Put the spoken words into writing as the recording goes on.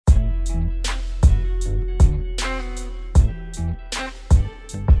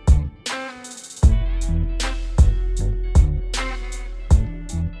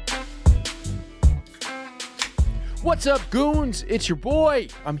What's up, goons? It's your boy.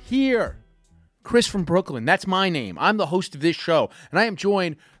 I'm here. Chris from Brooklyn. That's my name. I'm the host of this show, and I am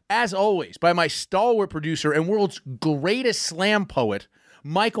joined, as always, by my stalwart producer and world's greatest slam poet,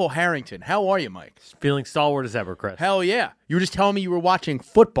 Michael Harrington. How are you, Mike? Feeling stalwart as ever, Chris. Hell yeah. You were just telling me you were watching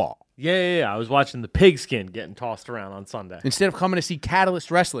football. Yeah. I was watching the pigskin getting tossed around on Sunday. Instead of coming to see Catalyst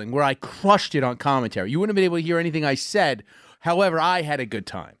Wrestling, where I crushed it on commentary. You wouldn't have been able to hear anything I said. However, I had a good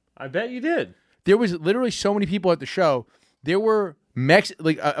time. I bet you did. There was literally so many people at the show. There were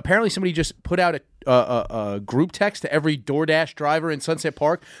apparently somebody just put out a group text to every DoorDash driver in Sunset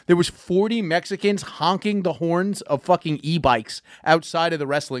Park. There was 40 Mexicans honking the horns of fucking e-bikes outside of the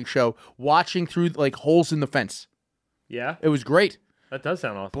wrestling show, watching through like holes in the fence. Yeah? It was great. That does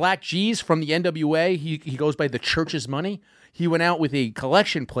sound awesome. Black G's from the NWA, he goes by the Church's Money. He went out with a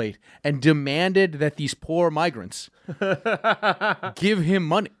collection plate and demanded that these poor migrants give him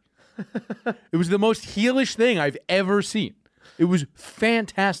money. It was the most heelish thing I've ever seen. It was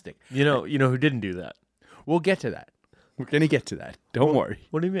fantastic. You know who didn't do that? We'll get to that. We're going to get to that. Don't worry.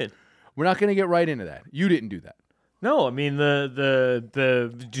 What do you mean? We're not going to get right into that. You didn't do that. No, I mean the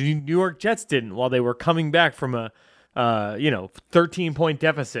New York Jets didn't while they were coming back from a 13-point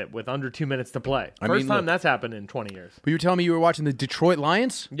deficit with under 2 minutes to play. First time that's happened in 20 years. But you were telling me you were watching the Detroit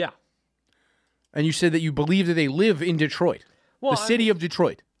Lions? Yeah. And you said that you believe that they live in Detroit. Well, the city of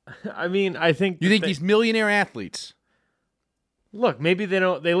Detroit. I mean, I think you think these millionaire athletes. Look, maybe they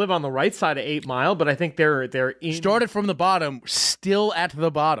don't. They live on the right side of 8 Mile, but I think they're in. Started from the bottom, still at the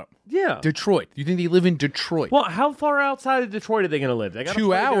bottom. Yeah, Detroit. You think they live in Detroit? Well, how far outside of Detroit are they going to live? They got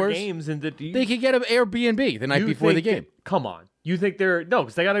 2 hours. Their games and they could get an Airbnb the night before the game. Come on, you think they're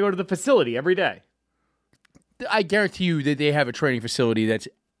because they got to go to the facility every day. I guarantee you that they have a training facility that's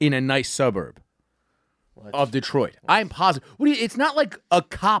in a nice suburb of Detroit. I'm positive. It's not like a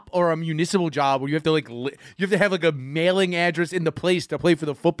cop or a municipal job where you have to have like a mailing address in the place to play for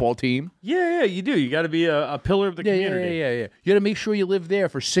the football team. Yeah, you do. You got to be a pillar of the community. Yeah. You got to make sure you live there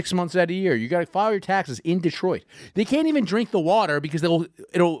for 6 months out of the year. You got to file your taxes in Detroit. They can't even drink the water because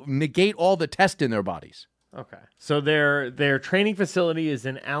it'll negate all the tests in their bodies. Okay. So their training facility is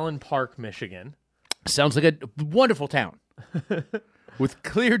in Allen Park, Michigan. Sounds like a wonderful town with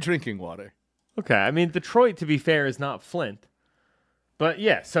clear drinking water. Okay, I mean Detroit, to be fair, is not Flint, but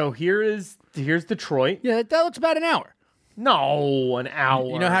yeah. So here's Detroit. Yeah, that looks about an hour. No, an hour.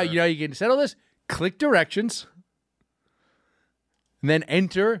 You know how you can settle this? Click directions, and then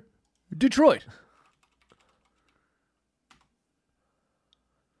enter Detroit.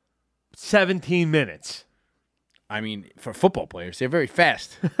 17 minutes. I mean, for football players, they're very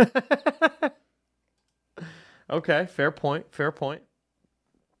fast. Okay, fair point.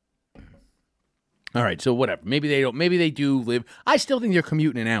 All right, so whatever. Maybe they don't. Maybe they do live. I still think they're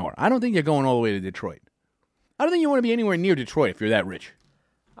commuting an hour. I don't think they're going all the way to Detroit. I don't think you want to be anywhere near Detroit if you're that rich.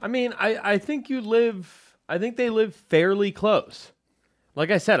 I mean, I think you live. I think they live fairly close.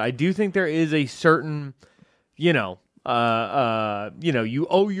 Like I said, I do think there is a certain, you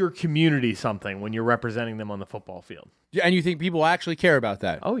owe your community something when you're representing them on the football field. Yeah, and you think people actually care about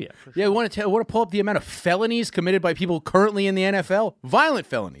that? Oh yeah, for sure. Yeah. Want to pull up the amount of felonies committed by people currently in the NFL? Violent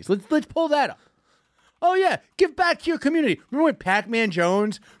felonies. Let's pull that up. Oh, yeah, give back to your community. Remember when Pac-Man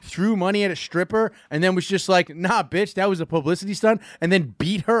Jones threw money at a stripper and then was just like, nah, bitch, that was a publicity stunt, and then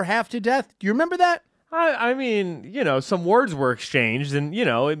beat her half to death? Do you remember that? I mean, some words were exchanged, and,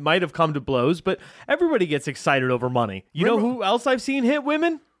 it might have come to blows, but everybody gets excited over money. You know who else I've seen hit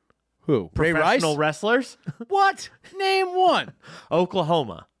women? Who? Ray Rice? Professional wrestlers. What? Name one.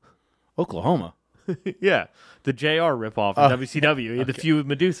 Oklahoma. Yeah. The JR ripoff in WCW. He had the feud with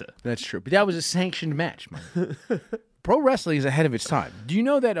Medusa. That's true. But that was a sanctioned match, man. Pro wrestling is ahead of its time. Do you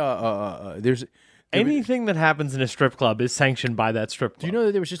know that there's... Anything that happens in a strip club is sanctioned by that strip club. Do you know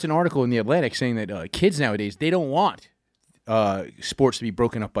that there was just an article in The Atlantic saying that kids nowadays, they don't want sports to be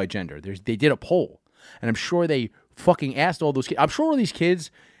broken up by gender. They did a poll, and I'm sure they fucking asked all those kids. I'm sure all these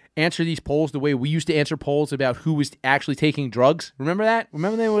kids answer these polls the way we used to answer polls about who was actually taking drugs. Remember that?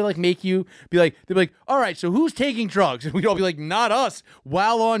 Remember they would make you be like, they'd be like, all right, so who's taking drugs? And we'd all be like, not us,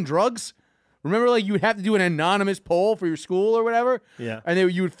 while on drugs. Remember, you would have to do an anonymous poll for your school or whatever? Yeah. And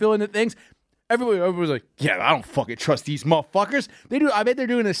you would fill in the things. Everybody was like, yeah, I don't fucking trust these motherfuckers. I bet they're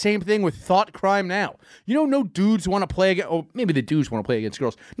doing the same thing with thought crime now. No dudes want to play against, oh, maybe the dudes want to play against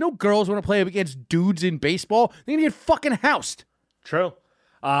girls. No girls want to play against dudes in baseball. They're going to get fucking housed. True.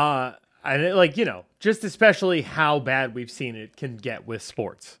 Just especially how bad we've seen it can get with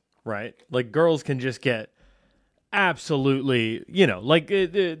sports, right? Like girls can just get absolutely,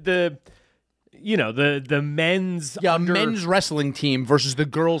 the men's men's wrestling team versus the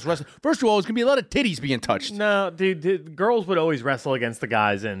girls wrestling. First of all, it's gonna be a lot of titties being touched. No, dude, girls would always wrestle against the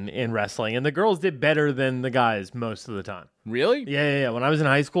guys in wrestling, and the girls did better than the guys most of the time. Really? Yeah. When I was in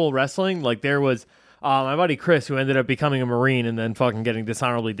high school wrestling, like there was my buddy Chris, who ended up becoming a Marine and then fucking getting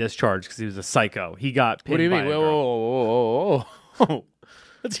dishonorably discharged because he was a psycho. He got pinned. What do you by mean? a girl. Whoa.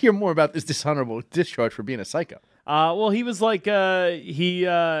 Let's hear more about this dishonorable discharge for being a psycho. Well, he was like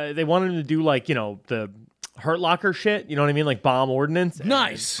they wanted him to do like the Hurt Locker shit. You know what I mean, like bomb ordnance.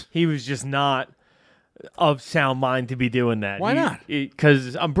 Nice. He was just not of sound mind to be doing that. Why not?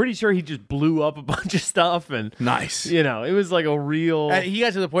 Because I'm pretty sure he just blew up a bunch of stuff and nice. It was like a real. He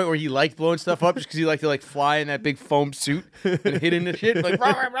got to the point where he liked blowing stuff up just because he liked to like fly in that big foam suit and hitting the shit like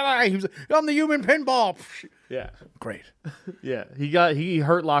rah, rah, rah. He was like, I'm the human pinball. Yeah, great. Yeah, he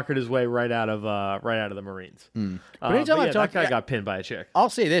Hurt Lockered his way right out of the Marines. But anytime I've talked, that guy got pinned by a chick. I'll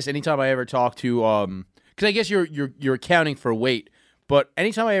say this: anytime I ever talk to, because I guess you're accounting for weight, but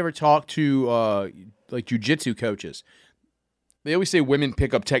anytime I ever talk to like jujitsu coaches, they always say women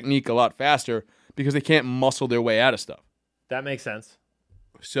pick up technique a lot faster because they can't muscle their way out of stuff. That makes sense.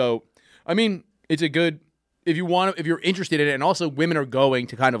 So, I mean, it's a good if you're interested in it, and also women are going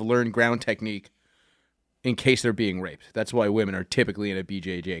to kind of learn ground technique in case they're being raped. That's why women are typically in a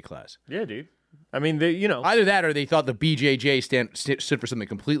BJJ class. Yeah, dude. I mean, either that or they thought the BJJ stood for something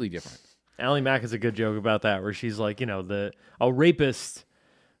completely different. Allie Mack has a good joke about that, where she's like, a rapist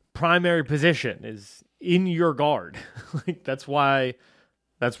primary position is in your guard. Like that's why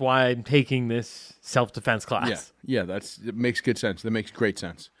I'm taking this self-defense class. Yeah, it makes good sense. That makes great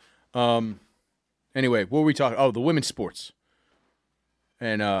sense. Anyway, what were we talking? Oh, the women's sports.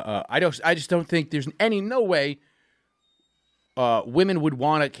 And I just don't think there's no way women would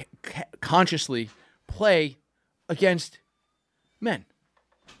want to consciously play against men.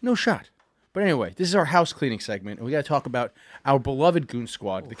 No shot. But anyway, this is our house cleaning segment, and we got to talk about our beloved Goon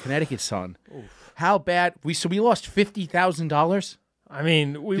Squad, the Connecticut Sun. How bad we lost $50,000. I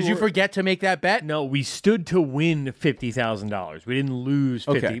mean, did you forget to make that bet? No, we stood to win $50,000. We didn't lose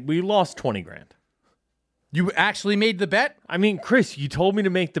 50. Okay. We lost 20 grand. You actually made the bet? I mean, Chris, you told me to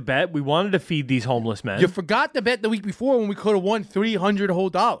make the bet. We wanted to feed these homeless men. You forgot the bet the week before when we could have won $300 whole.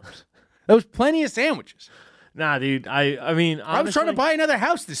 That was plenty of sandwiches. Nah, dude. I mean, honestly, I was trying to buy another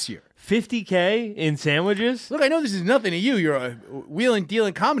house this year. $50K in sandwiches? Look, I know this is nothing to you. You're a wheeling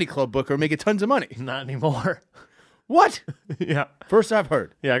dealing comedy club booker making tons of money. Not anymore. What? Yeah. First I've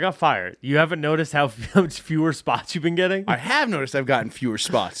heard. Yeah, I got fired. You haven't noticed how much fewer spots you've been getting? I have noticed I've gotten fewer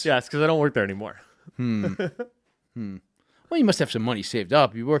spots. Yeah, it's because I don't work there anymore. Well, you must have some money saved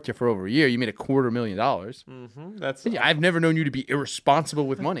up. You worked there for over a year. You made $250,000. That's. I've never known you to be irresponsible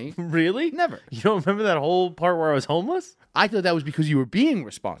with money. Really? Never. You don't remember that whole part where I was homeless? I thought that was because you were being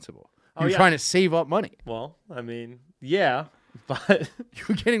responsible. You were yeah. trying to save up money. Well, I mean, yeah, but You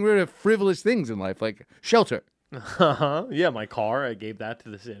were getting rid of frivolous things in life, like shelter. yeah, my car, I gave that to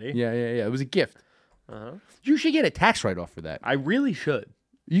the city. Yeah. It was a gift. You should get a tax write-off for that. I really should.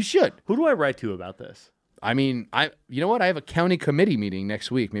 You should. Who do I write to about this? I mean, you know what? I have a county committee meeting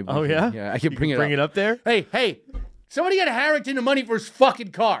next week. Maybe. Oh, yeah? Yeah, I can bring Bring it up there? Hey, somebody get Harrington the money for his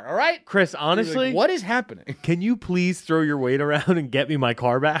fucking car, all right? Chris, honestly, Like, what is happening? can you please throw your weight around and get me my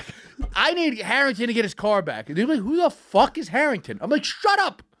car back? I need Harrington to get his car back. And they're like, who the fuck is Harrington? I'm like, shut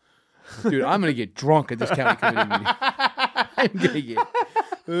up. Dude, I'm going to get drunk at this county committee meeting. I'm going to get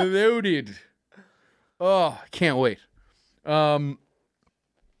loaded. Oh, can't wait.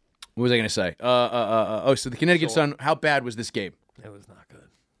 What was I going to say? So the Connecticut Sun, how bad was this game? It was not good.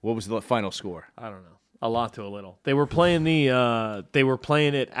 What was the final score? I don't know. A lot to a little. They were playing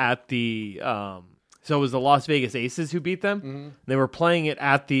it at the so it was the Las Vegas Aces who beat them. Mm-hmm. They were playing it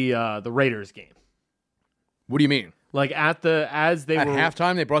at the Raiders game. What do you mean? Like at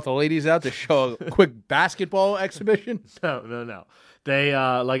halftime, they brought the ladies out to show a quick basketball exhibition? No. They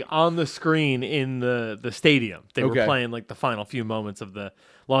like on the screen in the stadium. They were playing like the final few moments of the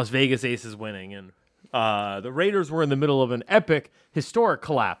Las Vegas Aces winning, and the Raiders were in the middle of an epic, historic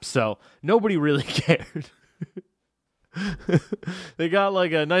collapse. So nobody really cared. They got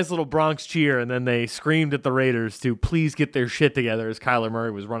like a nice little Bronx cheer, and then they screamed at the Raiders to please get their shit together as Kyler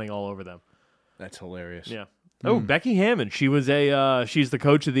Murray was running all over them. That's hilarious. Yeah. Oh, Becky Hammond. She was she's the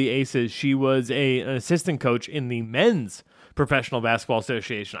coach of the Aces. She was an assistant coach in the men's Professional Basketball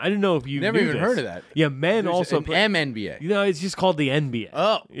Association. I didn't know if you never knew even this. heard of that. Yeah, men There's also an play. MNBA. You know, it's just called the NBA.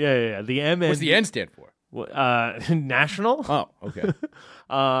 Oh. Yeah. The MNBA. What's the N stand for? National. Oh, okay.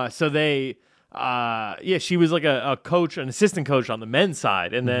 So they, she was like a coach, an assistant coach on the men's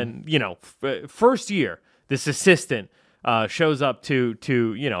side. And then, first year, this assistant shows up to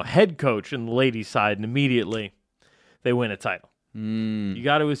head coach in the ladies' side, and immediately they win a title. You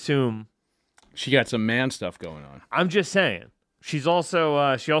got to assume She got some man stuff going on. I'm just saying. She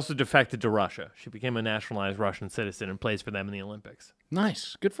also defected to Russia. She became a nationalized Russian citizen and plays for them in the Olympics.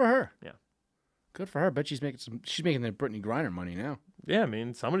 Nice. Good for her. Yeah. Good for her. Bet she's making the Brittany Griner money now. Yeah, I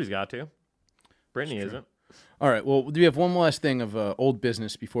mean, somebody's got to. Brittany isn't. All right. Well, we have one last thing of old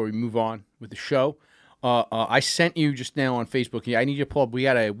business before we move on with the show. I sent you just now on Facebook. I need you to pull up. We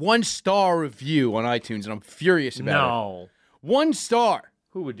got a 1-star review on iTunes, and I'm furious about it. No. 1 star.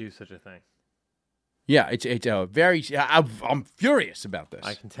 Who would do such a thing? Yeah, it's a very. I'm furious about this.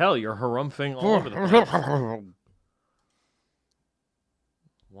 I can tell you're harumphing all over the place.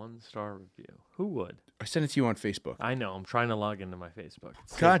 1-star review. Who would? I sent it to you on Facebook. I know. I'm trying to log into my Facebook.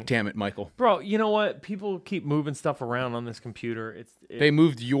 God damn it, Michael. Bro, you know what? People keep moving stuff around on this computer. They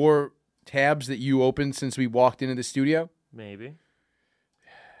moved your tabs that you opened since we walked into the studio? Maybe.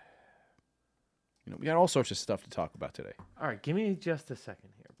 You know, we got all sorts of stuff to talk about today. All right, give me just a second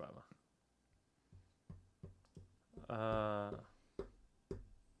here, Bubba. I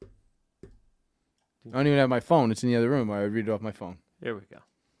don't even have my phone. It's in the other room. I read it off my phone. There we go.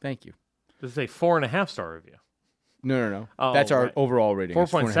 Thaning you. This is a 4.5-star review. No. Oh, That's our right. overall rating.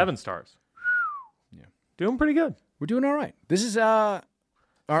 4.7 stars. Yeah. Doing pretty good. We're doing all right. This is our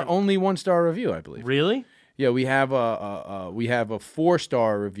only 1-star review, I believe. Really? Yeah, we have a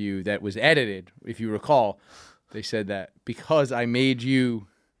 4-star review that was edited. If you recall, they said that because I made you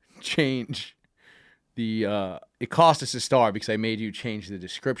change the it cost us a star because I made you change the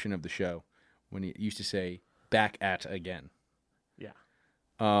description of the show when it used to say "back at again." Yeah.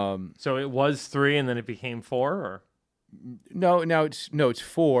 Um, So it was 3 and then it became 4, or? No, it's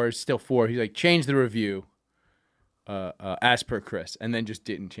 4. It's still 4. He's like, change the review, as per Chris, and then just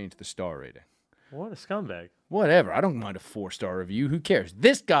didn't change the star rating. What a scumbag. Whatever. I don't mind a 4-star review. Who cares?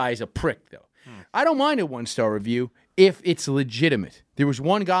 This guy's a prick, though. I don't mind a 1-star review if it's legitimate. There was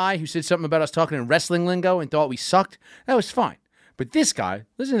one guy who said something about us talking in wrestling lingo and thought we sucked. That was fine. But this guy,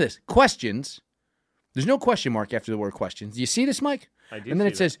 listen to this. Questions. There's no question mark after the word questions. Do you see this, Mike? I do. And then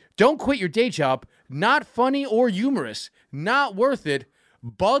it says, don't quit your day job. Not funny or humorous. Not worth it.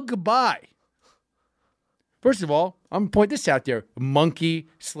 Bug bye. First of all, I'm going to point this out there.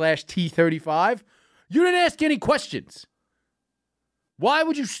 Monkey/T35. You didn't ask any questions. Why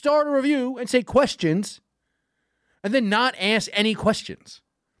would you start a review and say questions and then not ask any questions?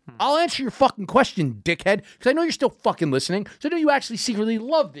 I'll answer your fucking question, dickhead, because I know you're still fucking listening. So I know you actually secretly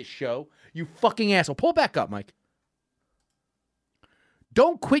love this show, you fucking asshole. Pull it back up, Mike.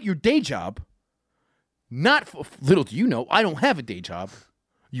 Don't quit your day job. Little do you know, I don't have a day job.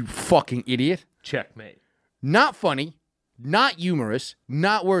 You fucking idiot. Checkmate. Not funny, not humorous,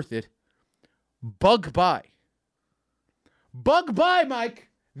 not worth it. Bug bye. Bug bye, Mike.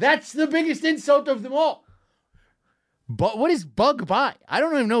 That's the biggest insult of them all. But what is bug bye? I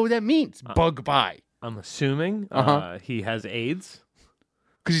don't even know what that means. Bug bye. I'm assuming he has AIDS.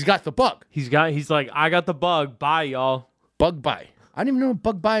 Because he's got the bug. He's like, I got the bug. Bye, y'all. Bug bye. I don't even know what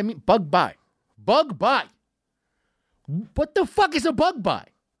bug bye means. Bug bye. Bug bye. What the fuck is a bug bye?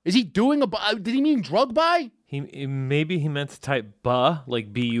 Is he doing did he mean drug bye? Maybe he meant to type buh,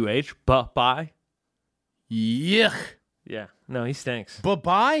 like B-U-H, bye. Yuck. Yeah. No, he stinks. But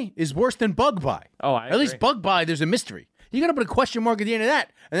bye is worse than bug bye. Oh, I At least bug bye, there's a mystery. You gotta put a question mark at the end of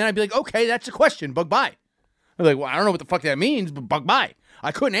that. And then I'd be like, okay, that's a question, bug bye. I'm like, well, I don't know what the fuck that means, but bug bye.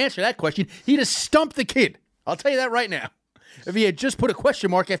 I couldn't answer that question. He'd have stumped the kid. I'll tell you that right now. If he had just put a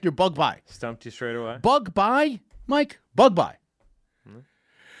question mark after bug bye. Stumped you straight away? Bug bye, Mike? Bug bye.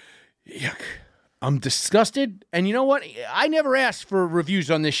 Yuck. I'm disgusted. And you know what? I never asked for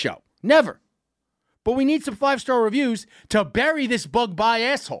reviews on this show. Never. But we need some 5-star reviews to bury this bug bye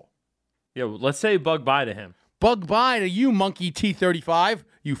asshole. Yeah, well, let's say bug bye to him. Bug bye to you, Monkey T35,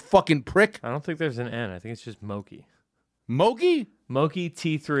 you fucking prick. I don't think there's an N. I think it's just Moki. Moki? Moki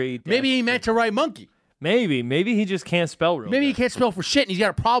T3. Maybe he meant to write monkey. Maybe he just can't spell real Maybe he good. can't spell for shit and he's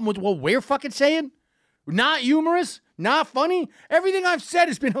got a problem with what we're fucking saying. Not humorous, not funny. Everything I've said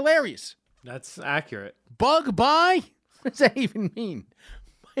has been hilarious. That's accurate. Bug bye? What does that even mean?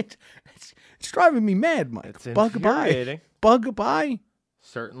 It's driving me mad, Mike. It's Bug bye. infuriating. Bug bye?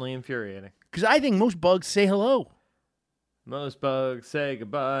 Certainly infuriating. Because I think most bugs say hello. Most bugs say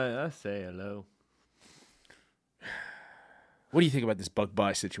goodbye. I say hello. What do you think about this bug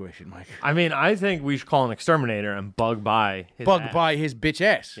bye situation, Mike? I mean, I think we should call an exterminator and bug by his Bug ass. bye his bitch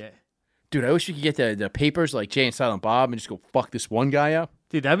ass. Yeah. Dude, I wish we could get the papers like Jay and Silent Bob and just go fuck this one guy up.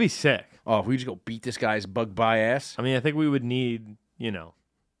 Dude, that'd be sick. Oh, if we just go beat this guy's bug bye ass. I mean, I think we would need,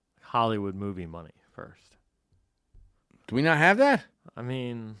 Hollywood movie money first. Do we not have that? I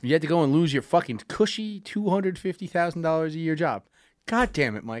mean, You had to go and lose your fucking cushy $250,000 a year job. God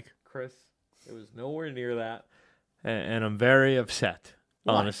damn it, Mike. Chris, it was nowhere near that, and I'm very upset.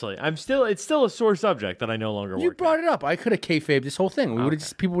 Why? Honestly, it's still a sore subject that I no longer work. You brought it up. I could have kayfabed this whole thing.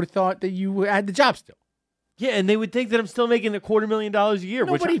 People would have thought that you had the job still. Yeah, and they would think that I'm still making $250,000 a year.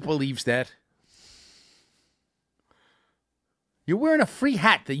 Nobody believes that. You're wearing a free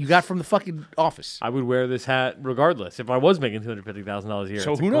hat that you got from the fucking office. I would wear this hat regardless if I was making $250,000 a year.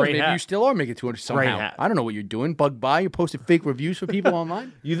 So It's who a knows? great Maybe hat. you still are making 200 somehow. Great hat. I don't know what you're doing. Bug by. You're posting fake reviews for people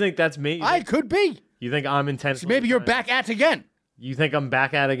online. You think that's me? I could be. You think I'm So intentionally? maybe you're trying- back at again. You think I'm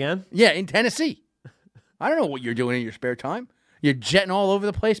back at again? Yeah, in Tennessee. I don't know what you're doing in your spare time. You're jetting all over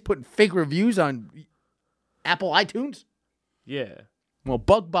the place, putting fake reviews on Apple iTunes. Yeah. Well,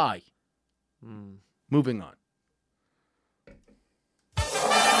 bug by. Moving on.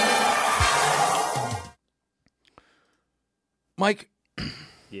 Mike,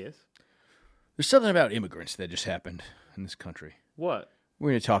 Yes. there's something about immigrants that just happened in this country. What?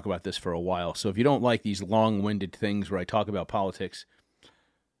 We're going to talk about this for a while. So if you don't like these long-winded things where I talk about politics,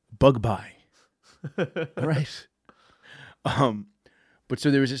 bug by. All right. But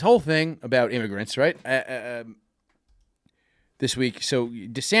so there was this whole thing about immigrants, right? This week. So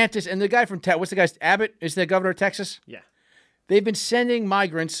DeSantis and the guy from what's the guy's Abbott is the governor of Texas? Yeah. They've been sending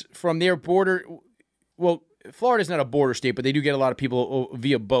migrants from their border. Well, Florida's not a border state, but they do get a lot of people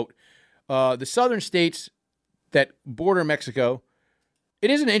via boat. The southern states that border Mexico,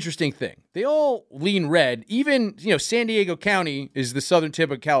 it is an interesting thing. They all lean red. Even, San Diego County is the southern tip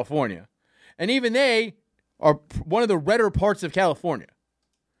of California. And even they are one of the redder parts of California.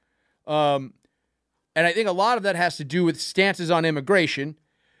 And I think a lot of that has to do with stances on immigration.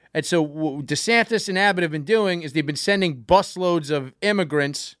 And so what DeSantis and Abbott have been doing is they've been sending busloads of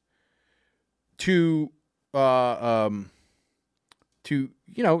immigrants to the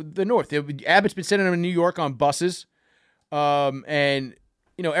north. Abbott's been sending them to New York on buses. And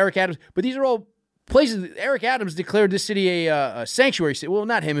Eric Adams, but these are all places. Eric Adams declared this city a sanctuary city. Well,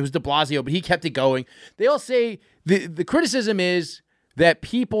 not him; it was De Blasio, but he kept it going. They all say the criticism is that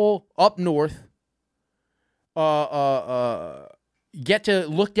people up north get to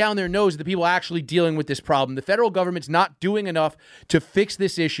look down their nose at the people actually dealing with this problem. The federal government's not doing enough to fix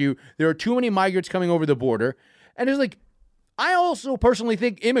this issue. There are too many migrants coming over the border, and it's like I also personally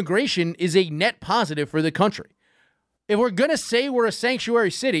think immigration is a net positive for the country. If we're going to say we're a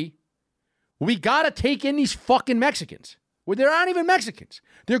sanctuary city, we got to take in these fucking Mexicans. Well, they're not even Mexicans.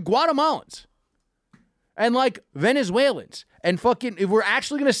 They're Guatemalans and like Venezuelans. And fucking, if we're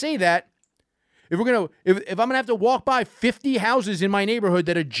actually going to say that, if I'm going to have to walk by 50 houses in my neighborhood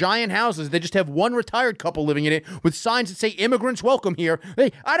that are giant houses that just have one retired couple living in it with signs that say immigrants welcome here.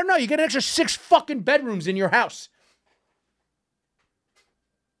 Hey, I don't know. You get an extra 6 fucking bedrooms in your house.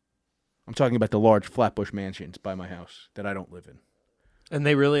 I'm talking about the large Flatbush mansions by my house that I don't live in. And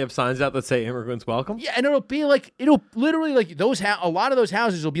they really have signs out that say immigrants welcome? Yeah, and it'll literally like a lot of those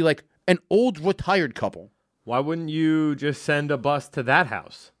houses will be like an old retired couple. Why wouldn't you just send a bus to that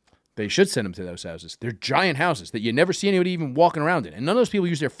house? They should send them to those houses. They're giant houses that you never see anybody even walking around in. And none of those people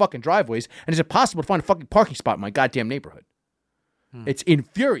use their fucking driveways. And it's impossible to find a fucking parking spot in my goddamn neighborhood. It's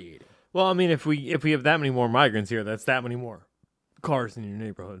infuriating. Well, I mean, if we have that many more migrants here, that's that many more cars in your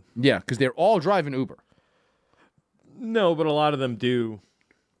neighborhood. Yeah, because they're all driving Uber. No, but a lot of them do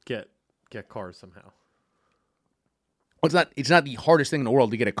get cars somehow. Well, it's not the hardest thing in the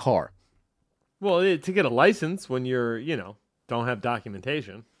world to get a car. Well, to get a license when you're, don't have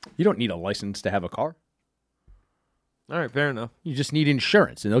documentation. You don't need a license to have a car. All right, fair enough. You just need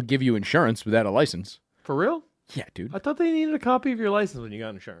insurance, and they'll give you insurance without a license. For real? Yeah, dude. I thought they needed a copy of your license when you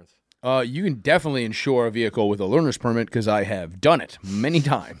got insurance. You can definitely insure a vehicle with a learner's permit because I have done it many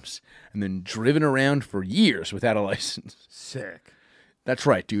times and then driven around for years without a license. Sick. That's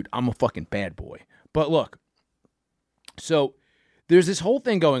right, dude. I'm a fucking bad boy. But look, so there's this whole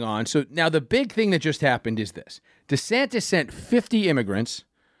thing going on. So now the big thing that just happened is this. DeSantis sent 50 immigrants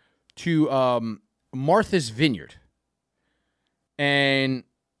to Martha's Vineyard. And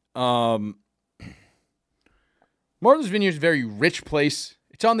Martha's Vineyard is a very rich place.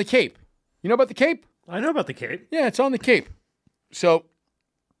 It's on the Cape. You know about the Cape? I know about the Cape. Yeah, it's on the Cape. So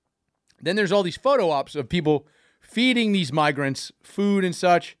then there's all these photo ops of people feeding these migrants food and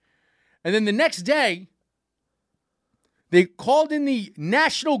such. And then the next day, they called in the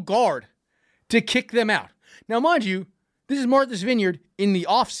National Guard to kick them out. Now, mind you, this is Martha's Vineyard in the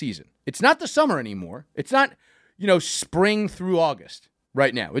off season. It's not the summer anymore. It's not, spring through August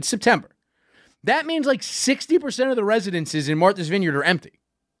right now. It's September. That means like 60% of the residences in Martha's Vineyard are empty.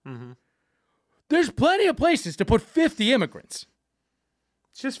 Mm-hmm. There's plenty of places to put 50 immigrants.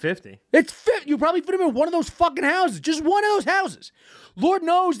 It's just 50. It's 50. You probably fit them in one of those fucking houses. Just one of those houses. Lord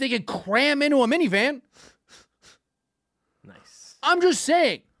knows they can cram into a minivan. Nice. I'm just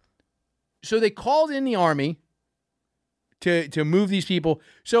saying. So they called in the army to move these people.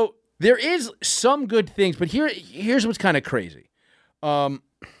 So there is some good things, but here's what's kind of crazy. They're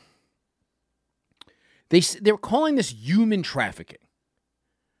calling this human trafficking.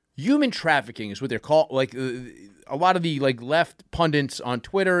 Human trafficking is what they're called. Like a lot of the left pundits on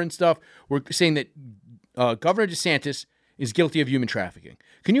Twitter and stuff were saying that Governor DeSantis is guilty of human trafficking.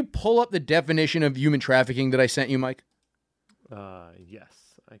 Can you pull up the definition of human trafficking that I sent you, Mike? Yes,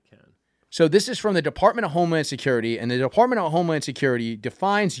 I can. So this is from the Department of Homeland Security, and the Department of Homeland Security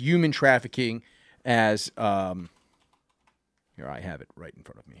defines human trafficking as here, I have it right in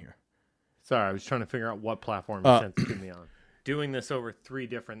front of me here. Sorry, I was trying to figure out what platform you sent it to me on. Doing this over 3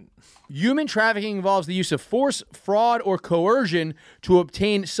 different... Human trafficking involves the use of force, fraud, or coercion to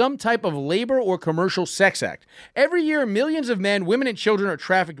obtain some type of labor or commercial sex act. Every year, millions of men, women, and children are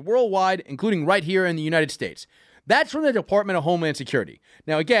trafficked worldwide, including right here in the United States. That's from the Department of Homeland Security.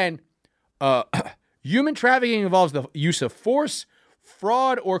 Now, again, human trafficking involves the use of force,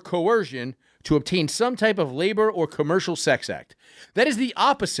 fraud, or coercion to obtain some type of labor or commercial sex act. That is the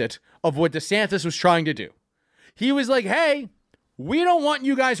opposite of what DeSantis was trying to do. He was like, hey, we don't want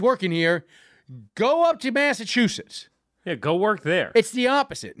you guys working here. Go up to Massachusetts. Yeah, go work there. It's the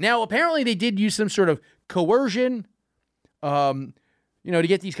opposite. Now, apparently they did use some sort of coercion, to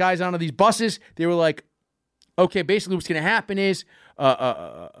get these guys onto these buses. They were like, okay, basically what's going to happen is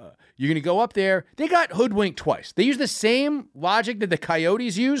you're going to go up there. They got hoodwinked twice. They used the same logic that the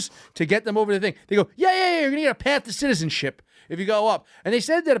coyotes use to get them over the thing. They go, yeah, you're going to get a path to citizenship if you go up. And they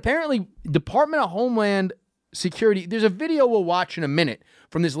said that apparently Department of Homeland Security, there's a video we'll watch in a minute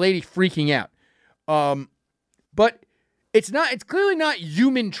from this lady freaking out. But it's clearly not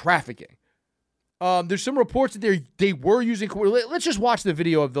human trafficking. There's some reports that they were using. Let's just watch the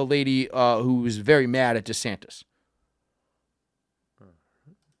video of the lady who was very mad at DeSantis.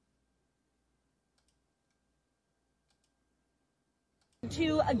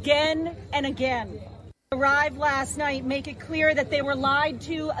 To again and again. Arrived last night, make it clear that they were lied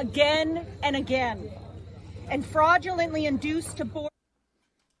to again and again. And fraudulently induced to board.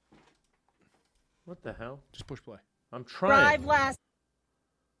 What the hell? Just push play. I'm trying.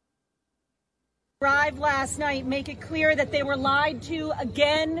 Arrived last night, make it clear that they were lied to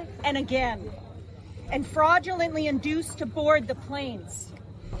again and again. And fraudulently induced to board the planes.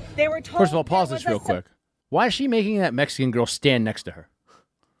 They were told. First of all, pause this real quick. Why is she making that Mexican girl stand next to her?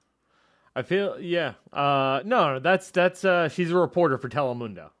 I feel, yeah. No, that's she's a reporter for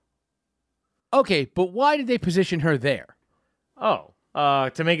Telemundo. Okay, but why did they position her there? Oh,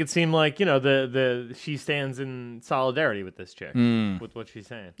 to make it seem like, she stands in solidarity with this chick, with what she's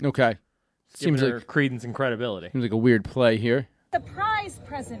saying. Okay. Seems like credence and credibility. Seems like a weird play here. The prize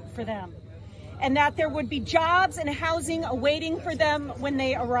present for them, and that there would be jobs and housing awaiting for them when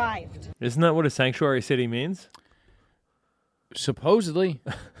they arrived. Isn't that what a sanctuary city means? Supposedly.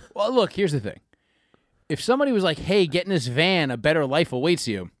 Well, look, here's the thing. If somebody was like, hey, get in this van, a better life awaits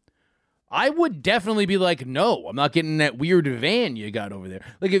you, I would definitely be like, no, I'm not getting that weird van you got over there.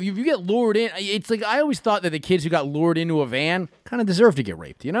 Like, if you get lured in, it's like I always thought that the kids who got lured into a van kind of deserve to get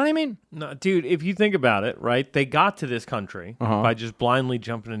raped. You know what I mean? No, dude, if you think about it, right, they got to this country by just blindly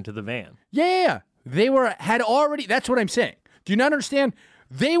jumping into the van. Yeah. They had already, that's what I'm saying. Do you not understand?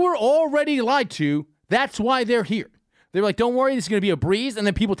 They were already lied to. That's why they're here. They're like, don't worry, this is going to be a breeze. And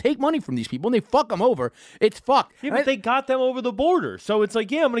then people take money from these people and they fuck them over. It's fucked. Yeah, but they got them over the border. So it's like,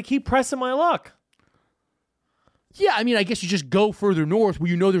 yeah, I'm going to keep pressing my luck. Yeah, I mean, I guess you just go further north where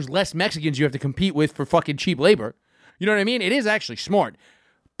you know there's less Mexicans you have to compete with for fucking cheap labor. You know what I mean? It is actually smart.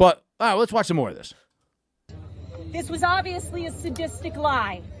 But, all right, let's watch some more of this. This was obviously a sadistic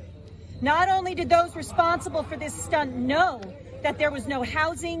lie. Not only did those responsible for this stunt know that there was no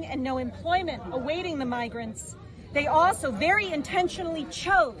housing and no employment awaiting the migrants, they also very intentionally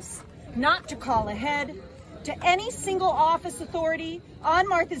chose not to call ahead to any single office authority on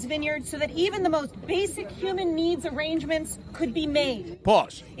Martha's Vineyard so that even the most basic human needs arrangements could be made.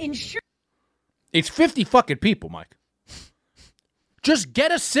 Pause. It's 50 fucking people, Mike. Just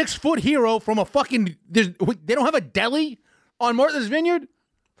get a 6-foot hero from a fucking... They don't have a deli on Martha's Vineyard?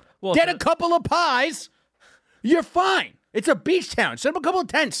 Well, get a couple of pies. You're fine. It's a beach town. Set up a couple of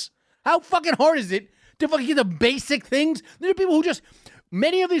tents. How fucking hard is it to fucking get the basic things? There are people who just...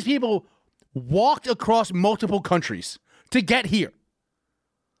 Many of these people walked across multiple countries to get here.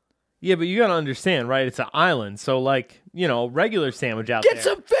 Yeah, but you got to understand, right? It's an island. So, like, regular sandwich out there. Get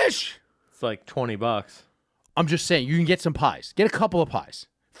some fish. It's like $20. I'm just saying, you can get some pies. Get a couple of pies.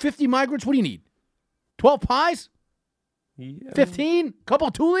 50 migrants, what do you need? 12 pies? Yeah. 15? Couple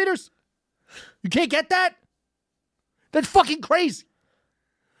of 2 liters? You can't get that? That's fucking crazy.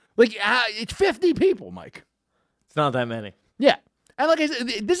 Like, it's 50 people, Mike. It's not that many. Yeah. And like I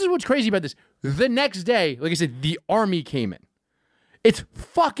said, this is what's crazy about this. The next day, like I said, the army came in. It's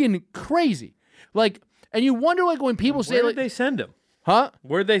fucking crazy. Like, and you wonder, like, when people say, Where like, did they send him? huh?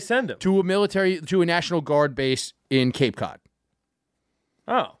 Where'd they send him? To a National Guard base in Cape Cod.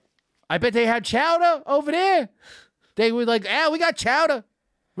 Oh. I bet they had chowder over there. They were like, we got chowder.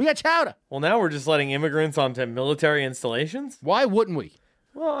 We got chowder. Well, now we're just letting immigrants onto military installations? Why wouldn't we?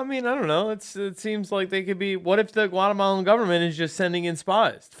 Well, I mean, I don't know. It seems like they could be. What if the Guatemalan government is just sending in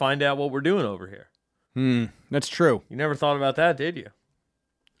spies to find out what we're doing over here? That's true. You never thought about that, did you?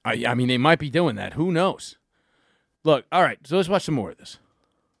 I mean, they might be doing that. Who knows? Look, all right, so let's watch some more of this.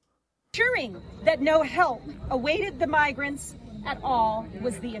 Ensuring that no help awaited the migrants at all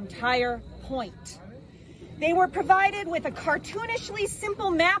was the entire point. They were provided with a cartoonishly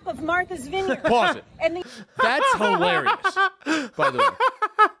simple map of Martha's Vineyard. Pause it. And That's hilarious, by the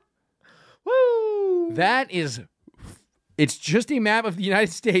way. Woo! That is, it's just a map of the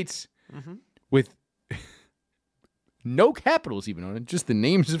United States with no capitals even on it, just the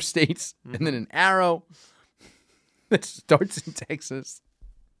names of states, and then an arrow that starts in Texas.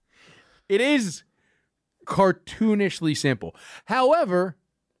 It is cartoonishly simple. However,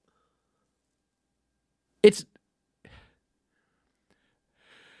 the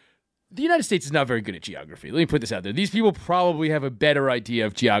United States is not very good at geography. Let me put this out there. These people probably have a better idea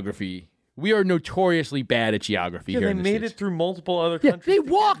of geography. We are notoriously bad at geography here They in the made States. it through multiple other Yeah, countries. they to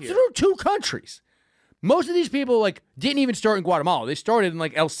get walked here. through 2 countries. Most of these people, like, didn't even start in Guatemala. They started in,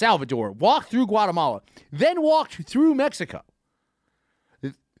 like, El Salvador, walked through Guatemala, then walked through Mexico.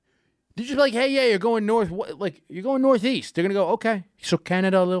 They're just like, hey, yeah, you're going north, like, you're going northeast. They're going to go, okay, so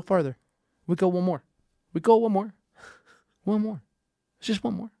Canada a little further. We go one more. We go one more. One more. It's just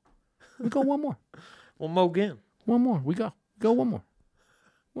one more. We go one more. Well, Mo Gim. One more. We go. Go one more.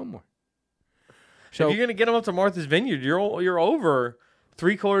 One more. So, If you're gonna get them up to Martha's Vineyard, you're over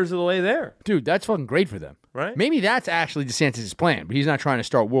 3/4 of the way there, dude, that's fucking great for them. right? Maybe that's actually DeSantis' plan, but he's not trying to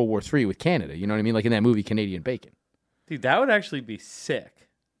start World War III with Canada. You know what I mean? Like in that movie, Canadian Bacon. Dude, that would actually be sick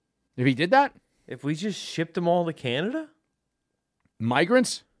If he did that, if we just shipped them all to Canada.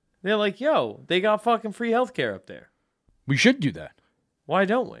 migrants, They're like, yo, they got fucking free healthcare up there. we should do that. Why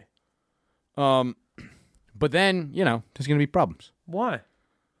don't we? But then, you know, there's going to be problems. Why?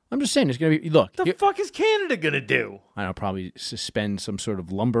 I'm just saying, there's going to be, look, The fuck is Canada gonna do? I don't know, probably suspend some sort of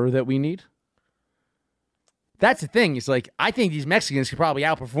lumber that we need. That's the thing. It's like, I think these Mexicans could probably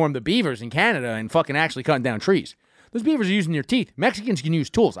outperform the beavers in Canada and fucking actually cutting down trees. Those beavers are using their teeth. Mexicans can use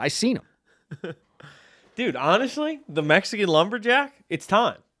tools. I seen them. Dude, honestly, the Mexican lumberjack, it's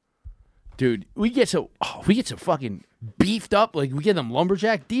time. Dude, we get so fucking beefed up. Like, we get them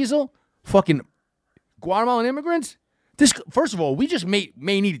lumberjack diesel, fucking Guatemalan immigrants. This, first of all, we just may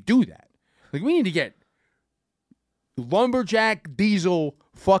need to do that. Like, we need to get lumberjack diesel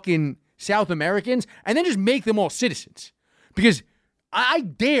fucking South Americans and then just make them all citizens. Because I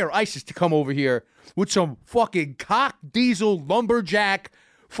dare ISIS to come over here with some fucking cock diesel lumberjack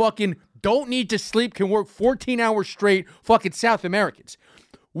fucking don't need to sleep, can work 14 hours straight fucking South Americans.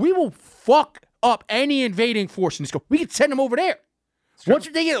 We will fuck up any invading force in this go. We can send them over there. Once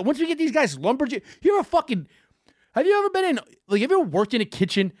we get these guys lumberjack, have you ever been in, like, have you ever worked in a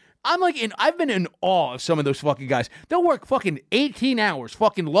kitchen? I've been in awe of some of those fucking guys. They'll work fucking 18 hours,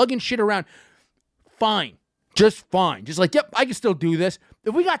 fucking lugging shit around. Fine. Just fine. Just like, yep, I can still do this.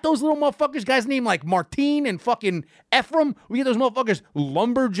 If we got those little motherfuckers, guys named like Martine and fucking Ephraim, we get those motherfuckers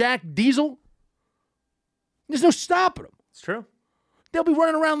lumberjack diesel. There's no stopping them. It's true. They'll be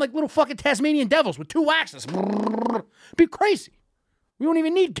running around like little fucking Tasmanian devils with 2 axes. Be crazy. We don't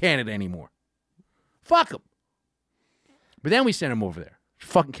even need Canada anymore. Fuck them. But then we send them over there.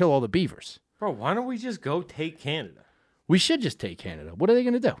 Fucking kill all the beavers. Bro, why don't we just go take Canada? We should just take Canada. What are they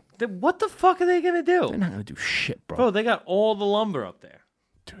going to do? What the fuck are they gonna do? They're not going to do shit, bro. Bro, they got all the lumber up there.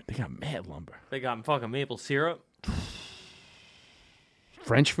 Dude, they got mad lumber. They got fucking maple syrup.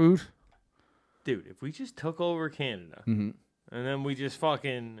 French food. Dude, if we just took over Canada and then we just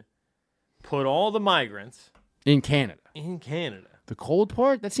fucking put all the migrants In Canada. in Canada. The cold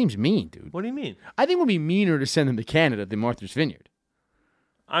part? That seems mean, dude. What do you mean? I think it would be meaner to send them to Canada than Martha's Vineyard.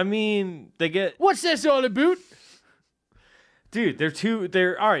 I mean, they get... What's this all about? Dude,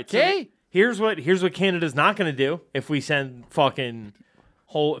 they're all right. So Okay. here's what Canada's not going to do if we send fucking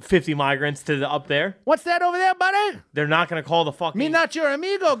whole 50 migrants to up there. What's that over there, buddy? They're not going to call the fucking... Me not your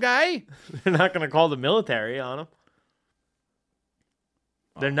amigo, guy. They're not going to call the military on them.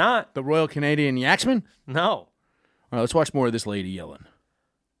 They're not. The Royal Canadian Yaxman? No. All right, let's watch more of this lady yelling.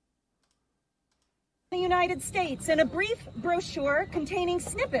 The United States and a brief brochure containing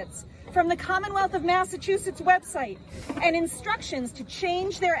snippets from the Commonwealth of Massachusetts website and instructions to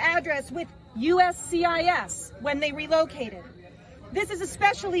change their address with USCIS when they relocated. This is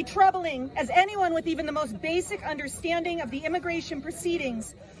especially troubling as anyone with even the most basic understanding of the immigration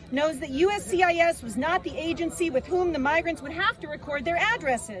proceedings knows that USCIS was not the agency with whom the migrants would have to record their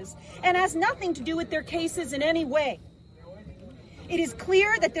addresses and has nothing to do with their cases in any way. It is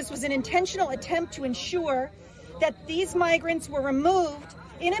clear that this was an intentional attempt to ensure that these migrants were removed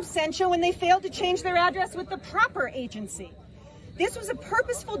in absentia when they failed to change their address with the proper agency. This was a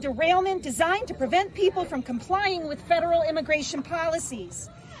purposeful derailment designed to prevent people from complying with federal immigration policies.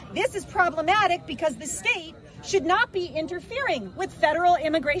 This is problematic because the state should not be interfering with federal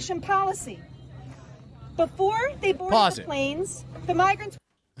immigration policy. Before they boarded the planes, the migrants...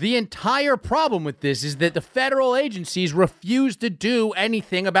 The entire problem with this is that the federal agencies refuse to do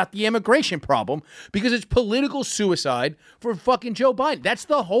anything about the immigration problem because it's political suicide for fucking Joe Biden. That's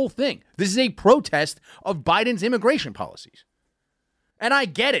the whole thing. This is a protest of Biden's immigration policies. And I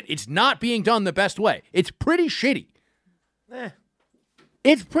get it. It's not being done the best way. It's pretty shitty.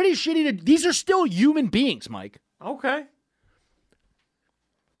 It's pretty shitty. These are still human beings, Mike. Okay.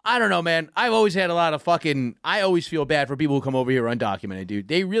 I don't know, man. I've always had a lot of I always feel bad for people who come over here undocumented, dude.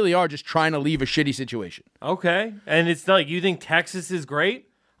 They really are just trying to leave a shitty situation. Okay. And it's like, you think Texas is great?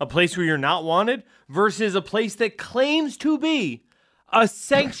 A place where you're not wanted? Versus a place that claims to be a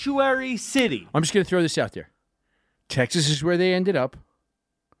sanctuary city. I'm just going to throw this out there. Texas is where they ended up.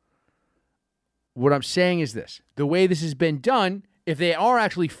 What I'm saying is this. The way this has been done, if they are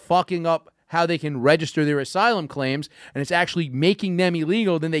actually fucking up how they can register their asylum claims, and it's actually making them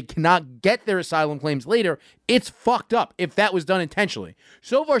illegal, then they cannot get their asylum claims later. It's fucked up if that was done intentionally.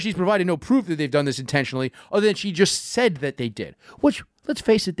 So far, she's provided no proof that they've done this intentionally, other than she just said that they did, which, let's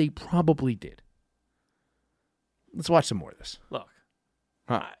face it, they probably did. Let's watch some more of this. Look,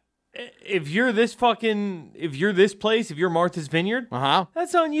 if you're this place, if you're Martha's Vineyard,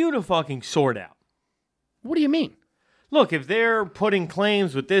 that's on you to fucking sort out. What do you mean? Look, if they're putting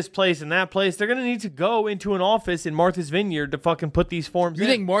claims with this place and that place, they're going to need to go into an office in Martha's Vineyard to fucking put these forms in.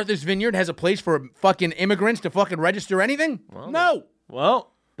 You think Martha's Vineyard has a place for fucking immigrants to fucking register anything? Well, no.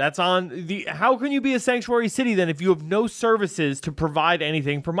 Well, that's on the... How can you be a sanctuary city then if you have no services to provide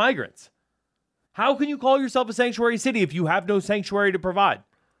anything for migrants? How can you call yourself a sanctuary city if you have no sanctuary to provide?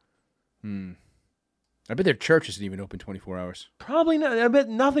 I bet their church isn't even open 24 hours. Probably not. I bet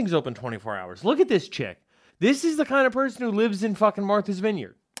nothing's open 24 hours. Look at this chick. This is the kind of person who lives in fucking Martha's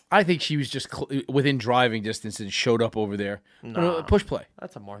Vineyard. I think she was just within driving distance and showed up over there. Nah, push play.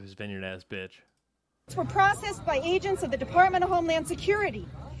 That's a Martha's Vineyard ass bitch. Were processed by agents of the Department of Homeland Security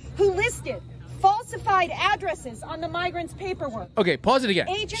who listed falsified addresses on the migrants' paperwork. Okay, pause it again.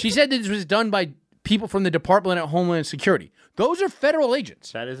 She said that this was done by people from the Department of Homeland Security. Those are federal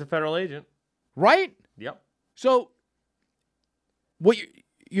agents. That is a federal agent. Right? Yep. So, what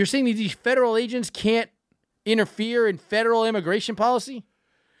you're saying that these federal agents can't interfere in federal immigration policy?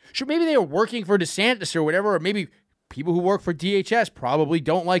 Sure, maybe they were working for DeSantis or whatever, or maybe people who work for DHS probably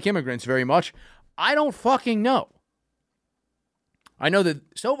don't like immigrants very much. I don't fucking know. I know that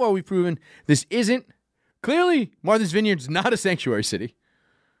so far we've proven this isn't. Clearly, Martha's Vineyard's not a sanctuary city.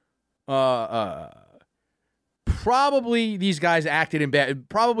 Probably these guys acted in bad.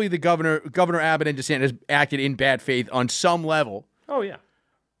 Probably the Governor Abbott and DeSantis acted in bad faith on some level. Oh yeah.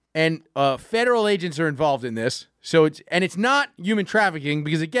 And federal agents are involved in this. So it's not human trafficking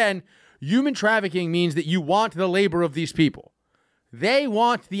because, again, human trafficking means that you want the labor of these people. They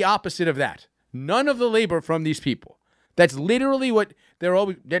want the opposite of that. None of the labor from these people. That's literally what they're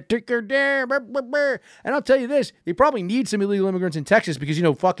always... And I'll tell you this, they probably need some illegal immigrants in Texas because,